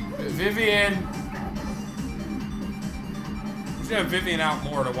weight? Vivian... We should have Vivian out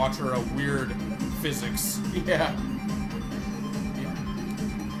more to watch her weird physics. Yeah.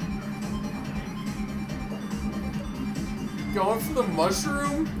 Going for the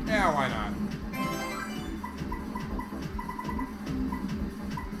mushroom? Yeah, why not?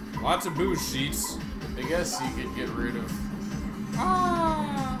 Lots of booze sheets. I guess you could get rid of...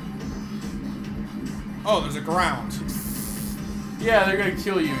 Ah. Oh, there's a ground. Yeah, they're gonna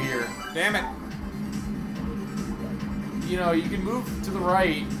kill you here. Damn it. You know, you can move to the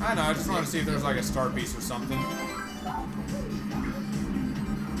right. I know, I just wanted to see if there's like a star piece or something.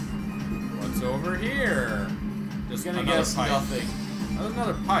 What's over here? Just Gonna another guess pipe. nothing. Oh, there's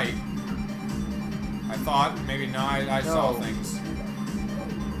another pipe. I thought, maybe not, I saw No. things.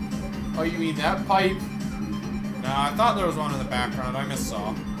 Oh, you mean that pipe? No, I thought there was one in the background, I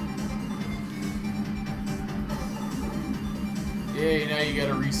missaw. Yay, now you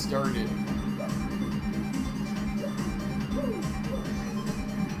gotta restart it.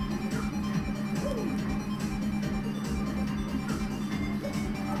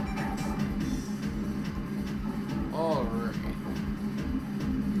 Alright.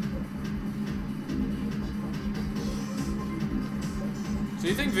 So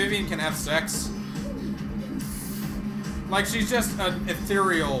you think Vivian can have sex? Like she's just an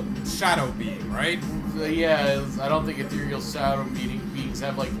ethereal shadow being, right? Yeah, I don't think ethereal shadow beings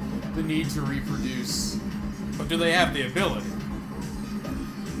have, like, the need to reproduce. But do they have the ability?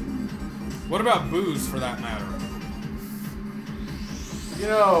 What about booze, for that matter? You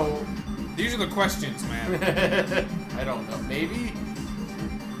know... These are the questions, man. I don't know. Maybe?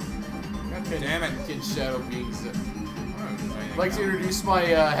 Damn it. Can shadow beings... I don't know if there's anything I'd like to down. introduce my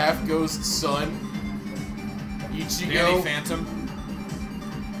half-ghost son. Ichigo. Danny Phantom.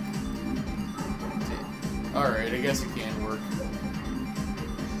 Alright, I guess it can work.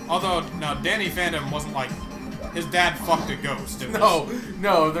 Although, no, Danny Phantom wasn't like his dad fucked a ghost.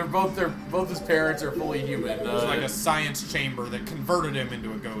 No, they're both his parents are fully human. It was like a science chamber that converted him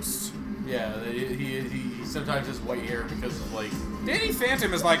into a ghost. Yeah, he sometimes has white hair because of like. Danny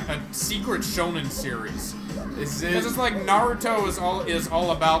Phantom is like a secret shonen series. Is it? Because it's like Naruto is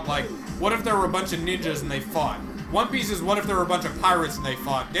all about like, what if there were a bunch of ninjas and they fought? One Piece is what if there were a bunch of pirates and they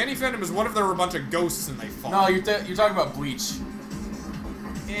fought. Danny Phantom is what if there were a bunch of ghosts and they fought. No, you're talking about Bleach.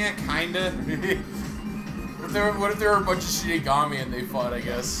 Yeah, kinda. What if there were a bunch of Shinigami and they fought, I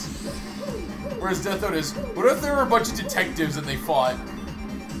guess? Whereas Death Note is, what if there were a bunch of detectives and they fought?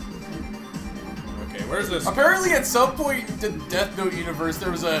 Okay, where's this? Apparently at some point in the Death Note universe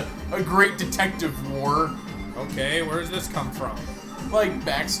there was a great detective war. Okay, where does this come from? Like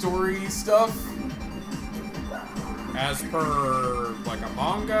backstory stuff. As per, like, a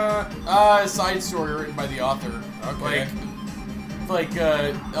manga? A side story written by the author. Okay. Like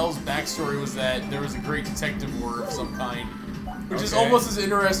L's backstory was that there was a great detective war of some kind. Which is Okay. almost as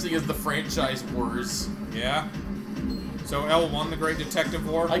interesting as the franchise wars. Yeah. So L won the Great Detective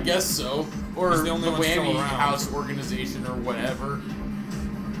War? I guess so. Or He's the only one still Whammy around. House organization or whatever.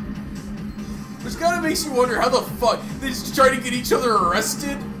 Which kind of makes you wonder how the fuck they just try to get each other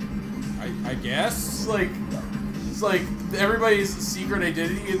arrested. I guess. It's like everybody's secret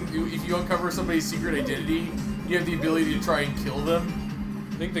identity, and if you uncover somebody's secret identity, you have the ability to try and kill them.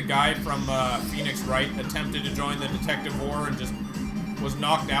 I think the guy from Phoenix Wright attempted to join the detective war and just was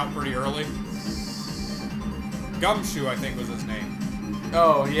knocked out pretty early. Gumshoe, I think was his name.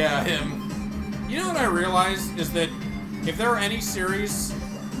 Oh yeah, him. You know what I realized is that if there were any series,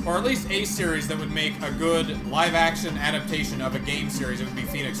 or at least a series that would make a good live-action adaptation of a game series, it would be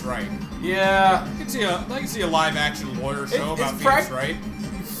Phoenix Wright. Yeah. I can see a live-action lawyer show about Phoenix Wright.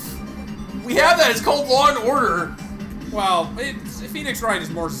 We have that. It's called Law and Order. Well, Phoenix Wright is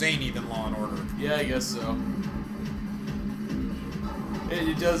more zany than Law and Order. Yeah, I guess so.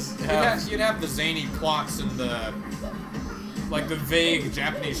 It does have. You'd have the zany plots and the vague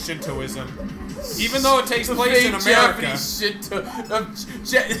Japanese Shintoism, even though it takes place in America. Japanese Shinto.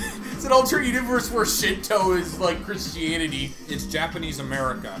 It's an alternate universe where Shinto is like Christianity. It's Japanese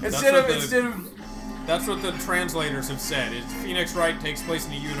America. That's what the translators have said. Phoenix Wright takes place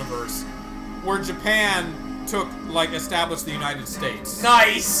in a universe where Japan established the United States.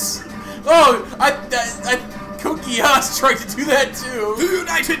 Nice. Oh, Kokiya's tried to do that too. The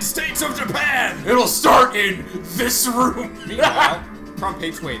United States of Japan! It'll start in this room. Meanwhile, Crump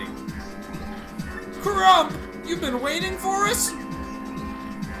hates waiting. Crump! You've been waiting for us?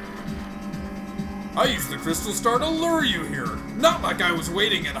 I used the crystal star to lure you here. Not like I was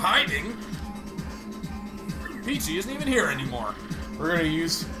waiting and hiding. Peachy isn't even here anymore. We're gonna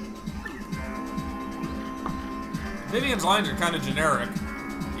use... Vivian's lines are kind of generic.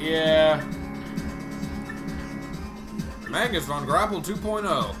 Yeah. Magnus von Grapple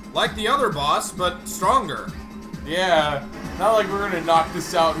 2.0. Like the other boss, but stronger. Yeah. Not like we're gonna knock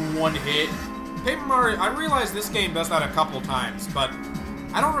this out in one hit. Paper Mario, I realize this game does that a couple times, but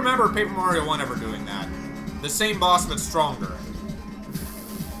I don't remember Paper Mario 1 ever doing that. The same boss, but stronger.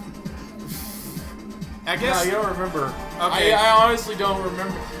 I guess... No, you don't remember. Okay. I honestly don't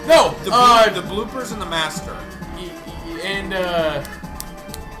remember. No! The bloopers and the master. And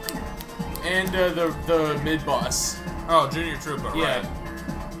the mid-boss. Oh, Junior Troopa, right. Yeah.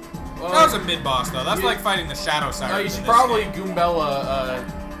 That was a mid-boss, though. That's like fighting the Shadow Siren. No, you should probably Goombella,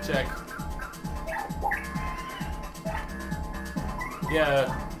 check.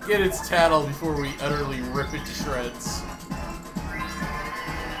 Yeah, get its tattle before we utterly rip it to shreds.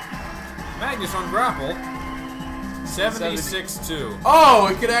 Magnus on Grapple. 76-2. Oh,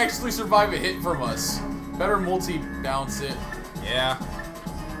 it could actually survive a hit from us. Better multi-bounce it. Yeah.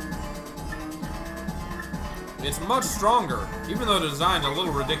 It's much stronger, even though the design's a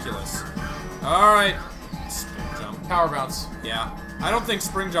little ridiculous. Alright. Spring jump. Power bounce. Yeah. I don't think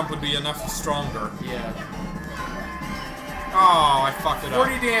spring jump would be enough stronger. Yeah. Oh, I fucked it up.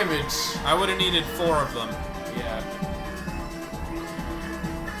 40 damage. I would have needed 4 of them. Yeah.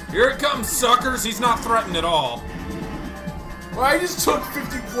 Here it comes, suckers! He's not threatened at all. Well, I just took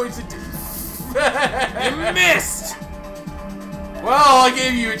 50 points a You missed! Well, I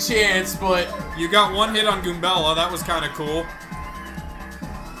gave you a chance, but... You got 1 hit on Goombella, that was kind of cool.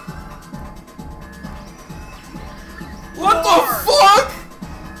 What the fuck?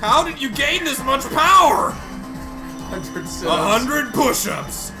 How did you gain this much power? 100 sit-ups. 100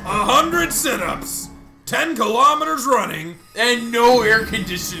 push-ups, 100 sit-ups, 10 kilometers running. And no air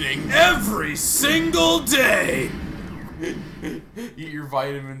conditioning. Every single day. Eat your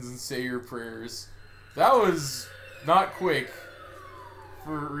vitamins and say your prayers. That was not quick.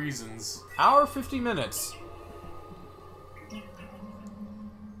 For reasons. Hour 50 minutes.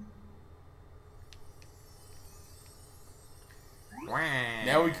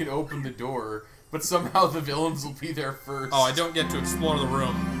 Now we can open the door, but somehow the villains will be there first. Oh, I don't get to explore the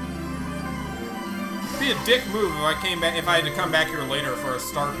room. It'd be a dick move if I had to come back here later for a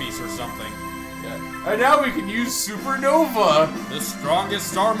star piece or something. Yeah. And now we can use Supernova! The strongest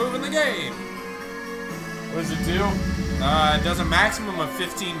star move in the game. What does it do? It does a maximum of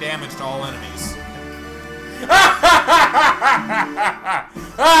 15 damage to all enemies.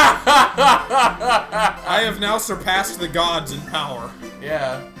 I have now surpassed the gods in power.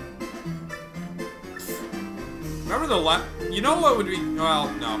 Yeah. Remember you know what would be...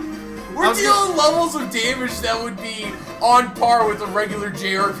 Well, no. We're dealing levels of damage that would be on par with a regular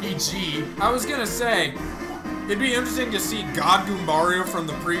JRPG. I was gonna say, it'd be interesting to see God Goombario from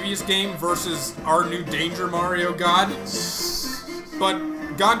the previous game versus our new Danger Mario God. But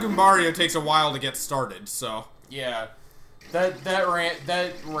God Goombario takes a while to get started, so... Yeah. That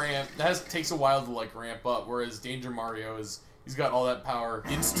takes a while to like ramp up, whereas Danger Mario he's got all that power.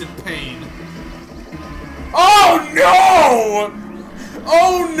 Instant pain. Oh no!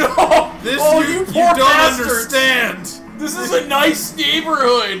 Oh no! This you poor don't bastards. understand! This is a nice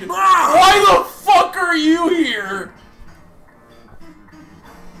neighborhood! Why the fuck are you here?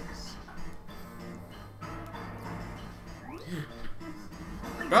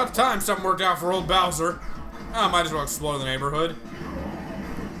 About time something worked out for old Bowser. I might as well explore the neighborhood.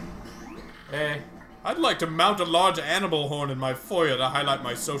 Hey, I'd like to mount a large animal horn in my foyer to highlight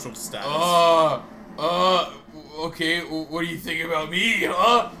my social status. Okay, what do you think about me,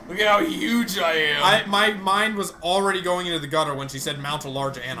 huh? Look at how huge I am. My mind was already going into the gutter when she said mount a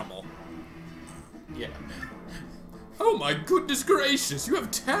large animal. Yeah. Oh my goodness gracious, you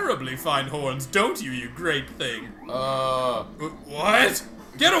have terribly fine horns, don't you, you great thing? What?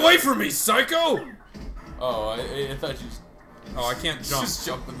 Get away from me, psycho! Oh, I thought you... Oh, I can't jump. Just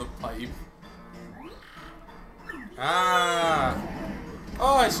jump in the pipe. Ah!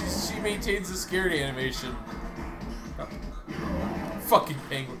 Oh, she maintains the scared animation. Fucking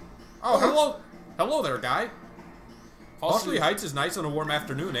penguin. Oh, hello. Hello there, guy. Possibly Fossley Heights is nice on a warm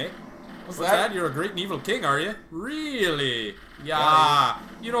afternoon, eh? What's What's that? You're a great and evil king, are you? Really? Yeah.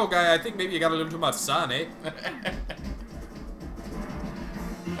 You know, guy, I think maybe you got a little too much sun, eh?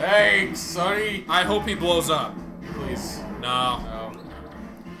 Thanks, Sonny. I hope he blows up. Please. No. No.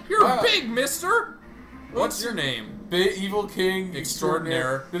 You're big, mister! What's your name? Evil King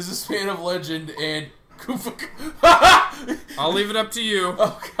Extraordinaire. Businessman of legend, and Koopa. I'll leave it up to you.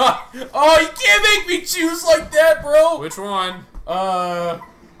 Oh, God. Oh, you can't make me choose like that, bro! Which one? I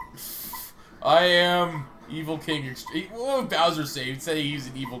am Evil King. What would Bowser say? He'd say he's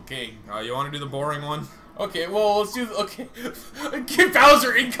an evil king. You want to do the boring one? Okay, well, let's do... Okay. Give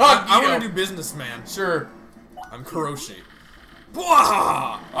Bowser incognito. I want to do businessman. Sure. I'm Kuroshi.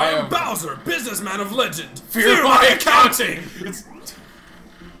 Bwah! I am Bowser, businessman of legend. Fear my accounting! It's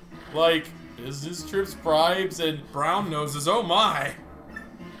like business trips, bribes, and brown noses. Oh my!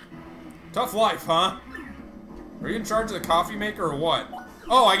 Tough life, huh? Are you in charge of the coffee maker or what?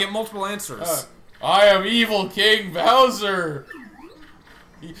 Oh, I get multiple answers. I am Evil King Bowser.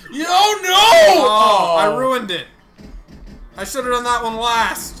 Oh no! Oh, I ruined it. I should have done that one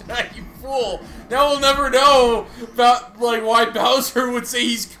last. You fool! Now we'll never know about why Bowser would say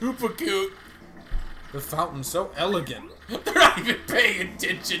he's Koopa Koot. The fountain's so elegant. They're not even paying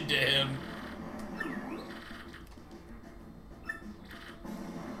attention to him.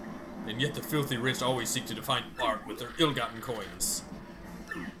 And yet the filthy rich always seek to define art with their ill-gotten coins.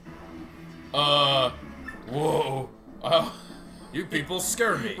 Whoa. You people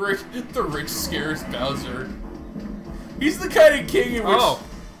scare me. The rich scares Bowser. He's the kind of king in which...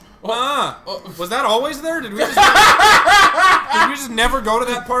 Was that always there? Did we just never go to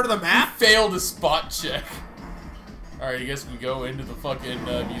that part of the map? He failed a spot check. Alright, I guess we go into the fucking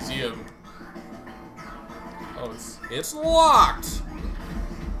museum. Oh, it's locked.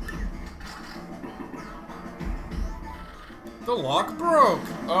 The lock broke.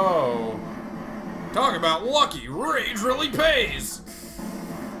 Oh. Talk about lucky. Rage really pays.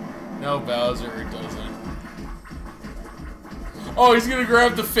 No, Bowser, it doesn't. Oh, he's gonna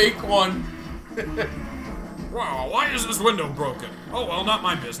grab the fake one. Wow, why is this window broken? Oh, well, not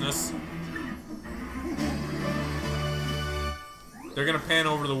my business. They're gonna pan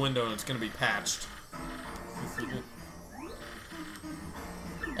over the window and it's gonna be patched.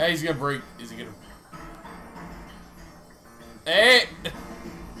 He's gonna break. Is he gonna... Hey!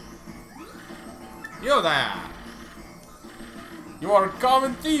 You there! You are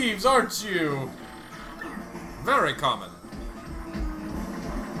common thieves, aren't you? Very common.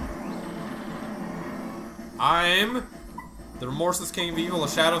 I'm the remorseless king of evil, a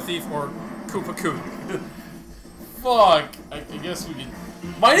shadow thief, or Koopa Koot. Fuck. I guess we can.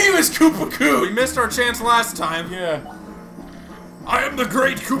 My name is Koopa We Koot! missed our chance last time. Yeah. I am the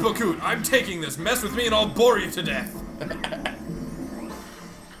great Koopa Koot. I'm taking this. Mess with me and I'll bore you to death.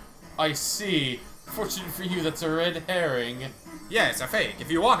 I see. Fortunate for you, that's a red herring. Yes, a fake.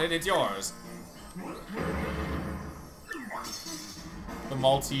 If you want it, it's yours. The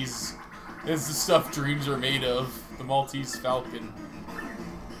Maltese is the stuff dreams are made of. The Maltese Falcon.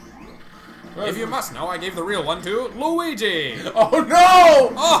 If you must know, I gave the real one to Luigi. Oh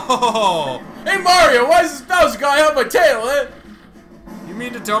no! Oh! Hey Mario, why is this Bowser guy on my tail, eh? You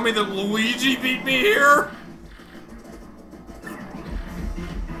mean to tell me that Luigi beat me here?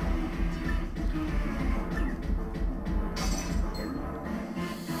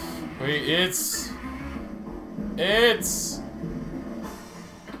 Wait, it's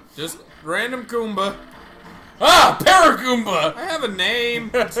Just random Goomba. ah, Paragoomba! I have a name.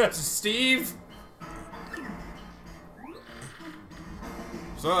 It's Steve.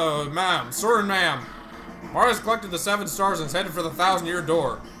 So, ma'am, sir and ma'am, Mario's collected the 7 stars and is headed for the 1,000-year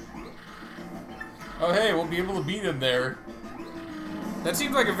door. Oh hey, we'll be able to beat him there. That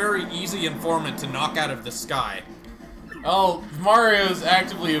seems like a very easy informant to knock out of the sky. Oh, Mario's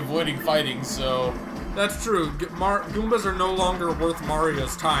actively avoiding fighting, so... That's true. Goombas are no longer worth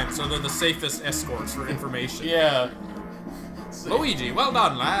Mario's time, so they're the safest escorts for information. Yeah. Luigi, well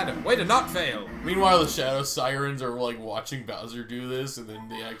done, lad. Way to not fail. Meanwhile, the Shadow Sirens are, like, watching Bowser do this, and then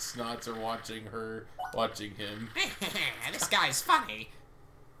the X-Nauts are watching him. This guy's funny.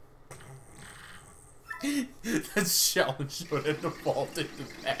 That's challenge would have defaulted to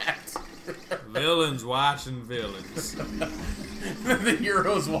that. Villains watching villains. The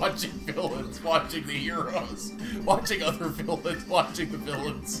heroes watching villains, watching the heroes, watching other villains, watching the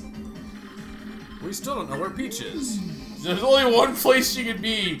villains. We still don't know where Peach is. There's only one place she could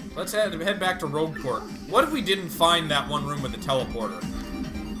be. Let's head back to Rogueport. What if we didn't find that one room with the teleporter?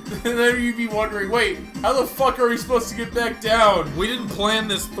 And then you'd be wondering, wait, how the fuck are we supposed to get back down? We didn't plan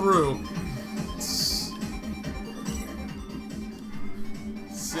this through.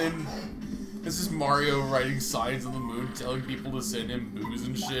 This is Mario writing signs on the moon telling people to send him booze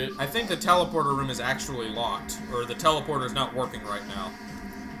and shit. I think the teleporter room is actually locked, or the teleporter is not working right now.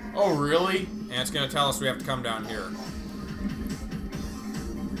 Oh, really? And it's gonna tell us we have to come down here.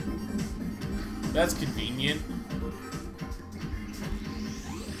 That's convenient.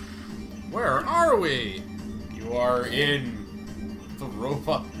 Where are we? You are in the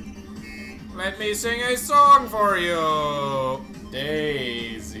robot. Let me sing a song for you.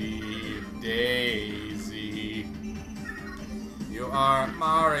 Daisy, Daisy. You are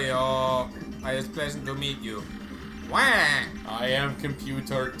Mario. It is pleasant to meet you. Wah! I am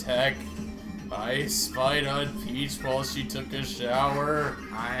computer tech. I spied on Peach while she took a shower.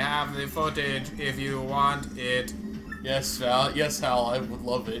 I have the footage if you want it. Yes, Hal. Yes, Hal. I would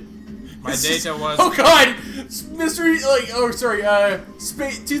love it. My data was... Oh God! Mystery, oh sorry,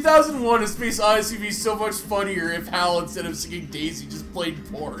 2001 A Space Odyssey would be so much funnier if Hal, instead of singing Daisy, just played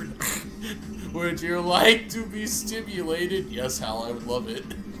porn. Would you like to be stimulated? Yes, Hal, I would love it.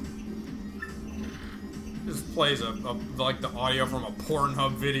 Just plays like the audio from a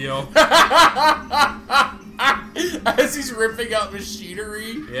Pornhub video. As he's ripping out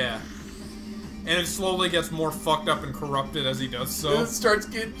machinery. Yeah. And it slowly gets more fucked up and corrupted as he does so. And it starts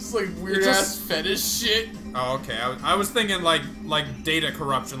getting just like weird ass fetish shit. Oh, okay. I was thinking like data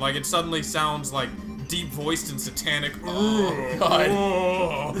corruption. Like it suddenly sounds like deep voiced and satanic. Oh God.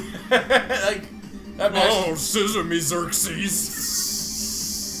 Oh, Like that oh Sesame Xerxes.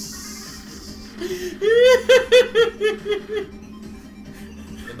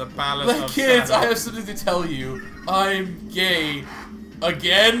 In the palace Like, of kids, Shadow. I have something to tell you. I'm gay.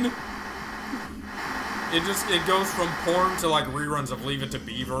 Again? It goes from porn to like reruns of Leave It to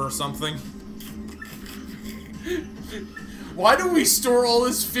Beaver or something. Why do we store all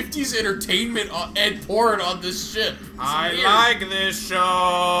this 50s entertainment and porn on this ship? It's I weird. like this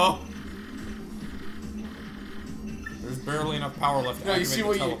show. There's barely enough power left to No,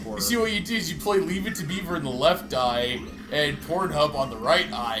 activate the teleporter. you see what you do is you play Leave It to Beaver in the left eye and Pornhub on the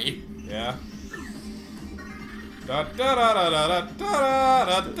right eye. Yeah. Da da da da da da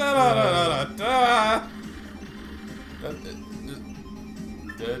da da da da da.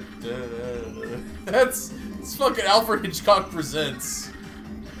 That's fucking Alfred Hitchcock Presents.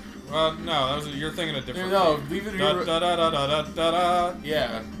 No, you're thinking a different. No, leave it Da, here. da, da, da, da, da, da.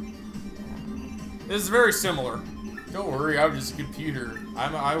 Yeah. This is very similar. Don't worry, I'm just a computer.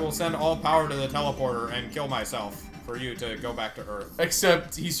 I will send all power to the teleporter and kill myself for you to go back to Earth.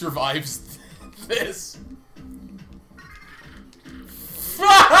 Except he survives this.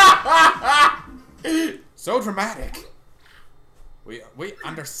 So dramatic. We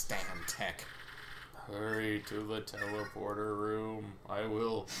understand tech. Hurry to the teleporter room. I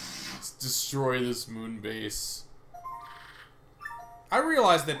will destroy this moon base. I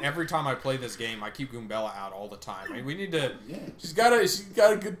realize that every time I play this game, I keep Goombella out all the time. I mean, we need to. Yeah, she's got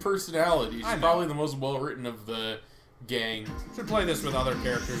a good personality. She's I know. probably the most well written of the gang. Should play this with other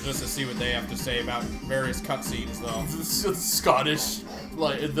characters just to see what they have to say about various cutscenes, though. The Scottish,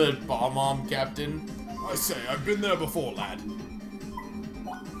 like the bomb captain. I say, I've been there before, lad.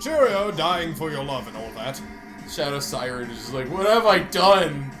 Cheerio, dying for your love and all that. Shadow Siren is just like, what have I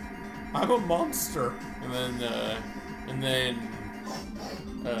done? I'm a monster. And then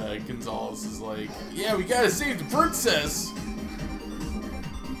Gonzalez is like, yeah, we gotta save the princess.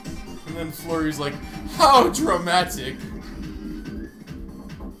 And then Flurry's like, how dramatic.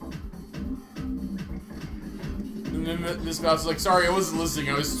 And then Miss Mouse is like, sorry, I wasn't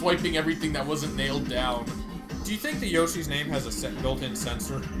listening. I was swiping everything that wasn't nailed down. Do you think the Yoshi's name has a built-in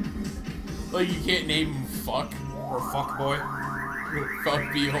censor? Like, you can't name him Fuck. Or Fuckboy?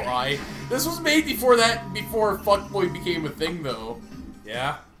 Fuck B-O-I. This was made before Fuckboy became a thing, though.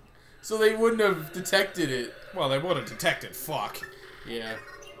 Yeah? So they wouldn't have detected it. Well, they would have detected fuck. Yeah.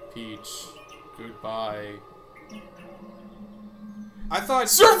 Peach. Goodbye. I thought...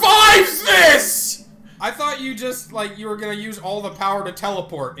 Survives this! I thought you just, like, you were gonna use all the power to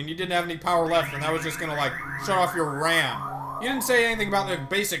teleport, and you didn't have any power left, and that was just gonna, like, shut off your RAM. You didn't say anything about the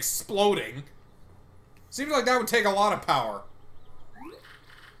base exploding. Seems like that would take a lot of power.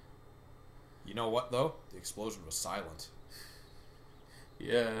 You know what, though? The explosion was silent.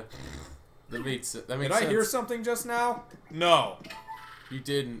 Yeah. That made sense. Did I hear something just now? No. You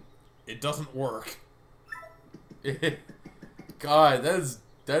didn't. It doesn't work. God,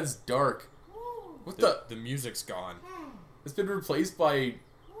 that's dark. What the? The music's gone. It's been replaced by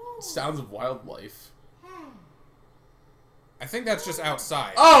sounds of wildlife. I think that's just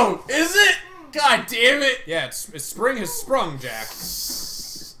outside. Oh, is it? God damn it! Yeah, spring has sprung, Jack.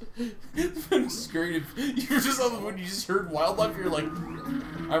 I'm scared. You were just on the when you just heard wildlife. You're like,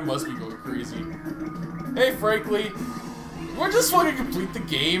 I must be going crazy. Hey, frankly, we're just fucking complete the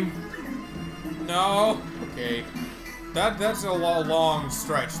game. No. Okay, That's a long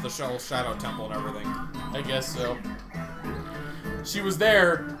stretch, the Shadow Temple and everything. I guess so. She was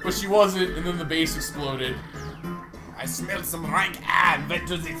there, but she wasn't, and then the base exploded. I smelled some rank and went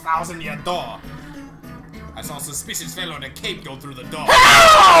to the 1,000-year door. I saw a suspicious fellow in a cape go through the door.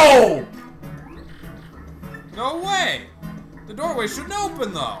 How? No way! The doorway shouldn't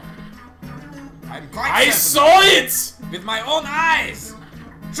open, though. I'm quite I certain saw it! with my own eyes.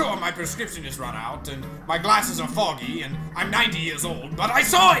 Sure, my prescription is run out, and my glasses are foggy, and I'm 90 years old, but I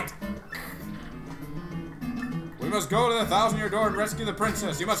saw it! We must go to the 1,000-year door and rescue the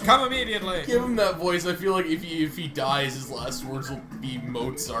princess. You must come immediately. Give him that voice. I feel like if he dies, his last words will be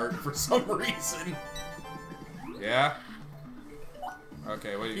Mozart for some reason. Yeah?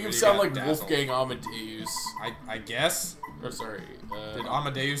 Okay, what do He you would sound got, like Dazzle? Wolfgang Amadeus. I guess? Or sorry,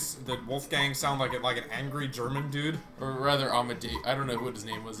 Did Wolfgang sound like an angry German dude? or rather Amadeus. I don't know what his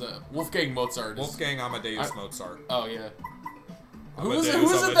name was. Wolfgang Mozart. Wolfgang Amadeus Mozart. Oh yeah. Who Amadeus, was it? Who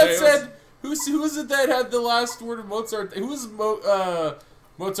was it that Amadeus. said? Who was it that had the last word of Mozart? Who was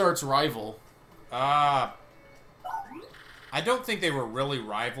Mozart's rival? I don't think they were really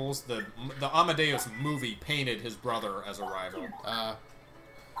rivals. The Amadeus movie painted his brother as a rival.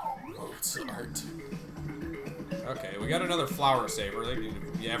 Mozart. Okay, we got another flower saver.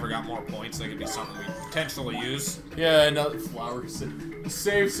 If you ever got more points, that could be something we potentially use. Yeah, another flowers.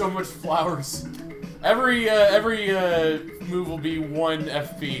 Save so much flowers. Every move will be 1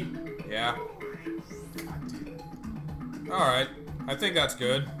 FP. Yeah. Alright. I think that's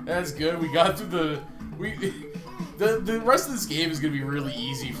good. That's good. We got through the rest of this game is gonna be really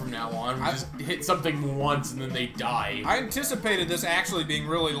easy from now on. We just hit something once and then they die. I anticipated this actually being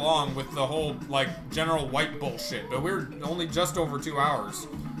really long with the whole, like, general white bullshit, but we're only just over 2 hours.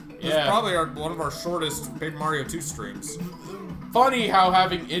 This is probably one of our shortest Paper Mario 2 streams. Funny how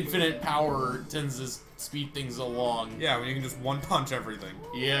having infinite power tends to speed things along. Yeah, when you can just one-punch everything.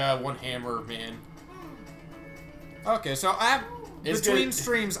 Yeah, one hammer, man. Okay, so between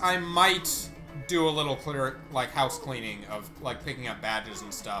streams, I might do a little clear, like, house cleaning of, like, picking up badges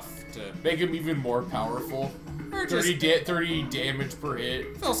and stuff to make him even more powerful. Or 30 damage per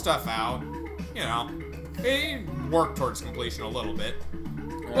hit. Fill stuff out. You know, work towards completion a little bit.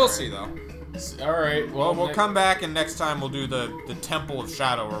 We'll see, though. Alright, well, we'll come back, and next time we'll do the Temple of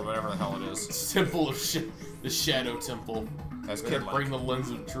Shadow, or whatever the hell it is. Temple of the Shadow Temple. That's kid bring the lens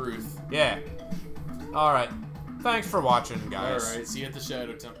of truth. Yeah. Alright. Thanks for watching, guys. Alright, see you at the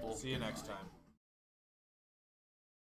Shadow Temple. See you next time.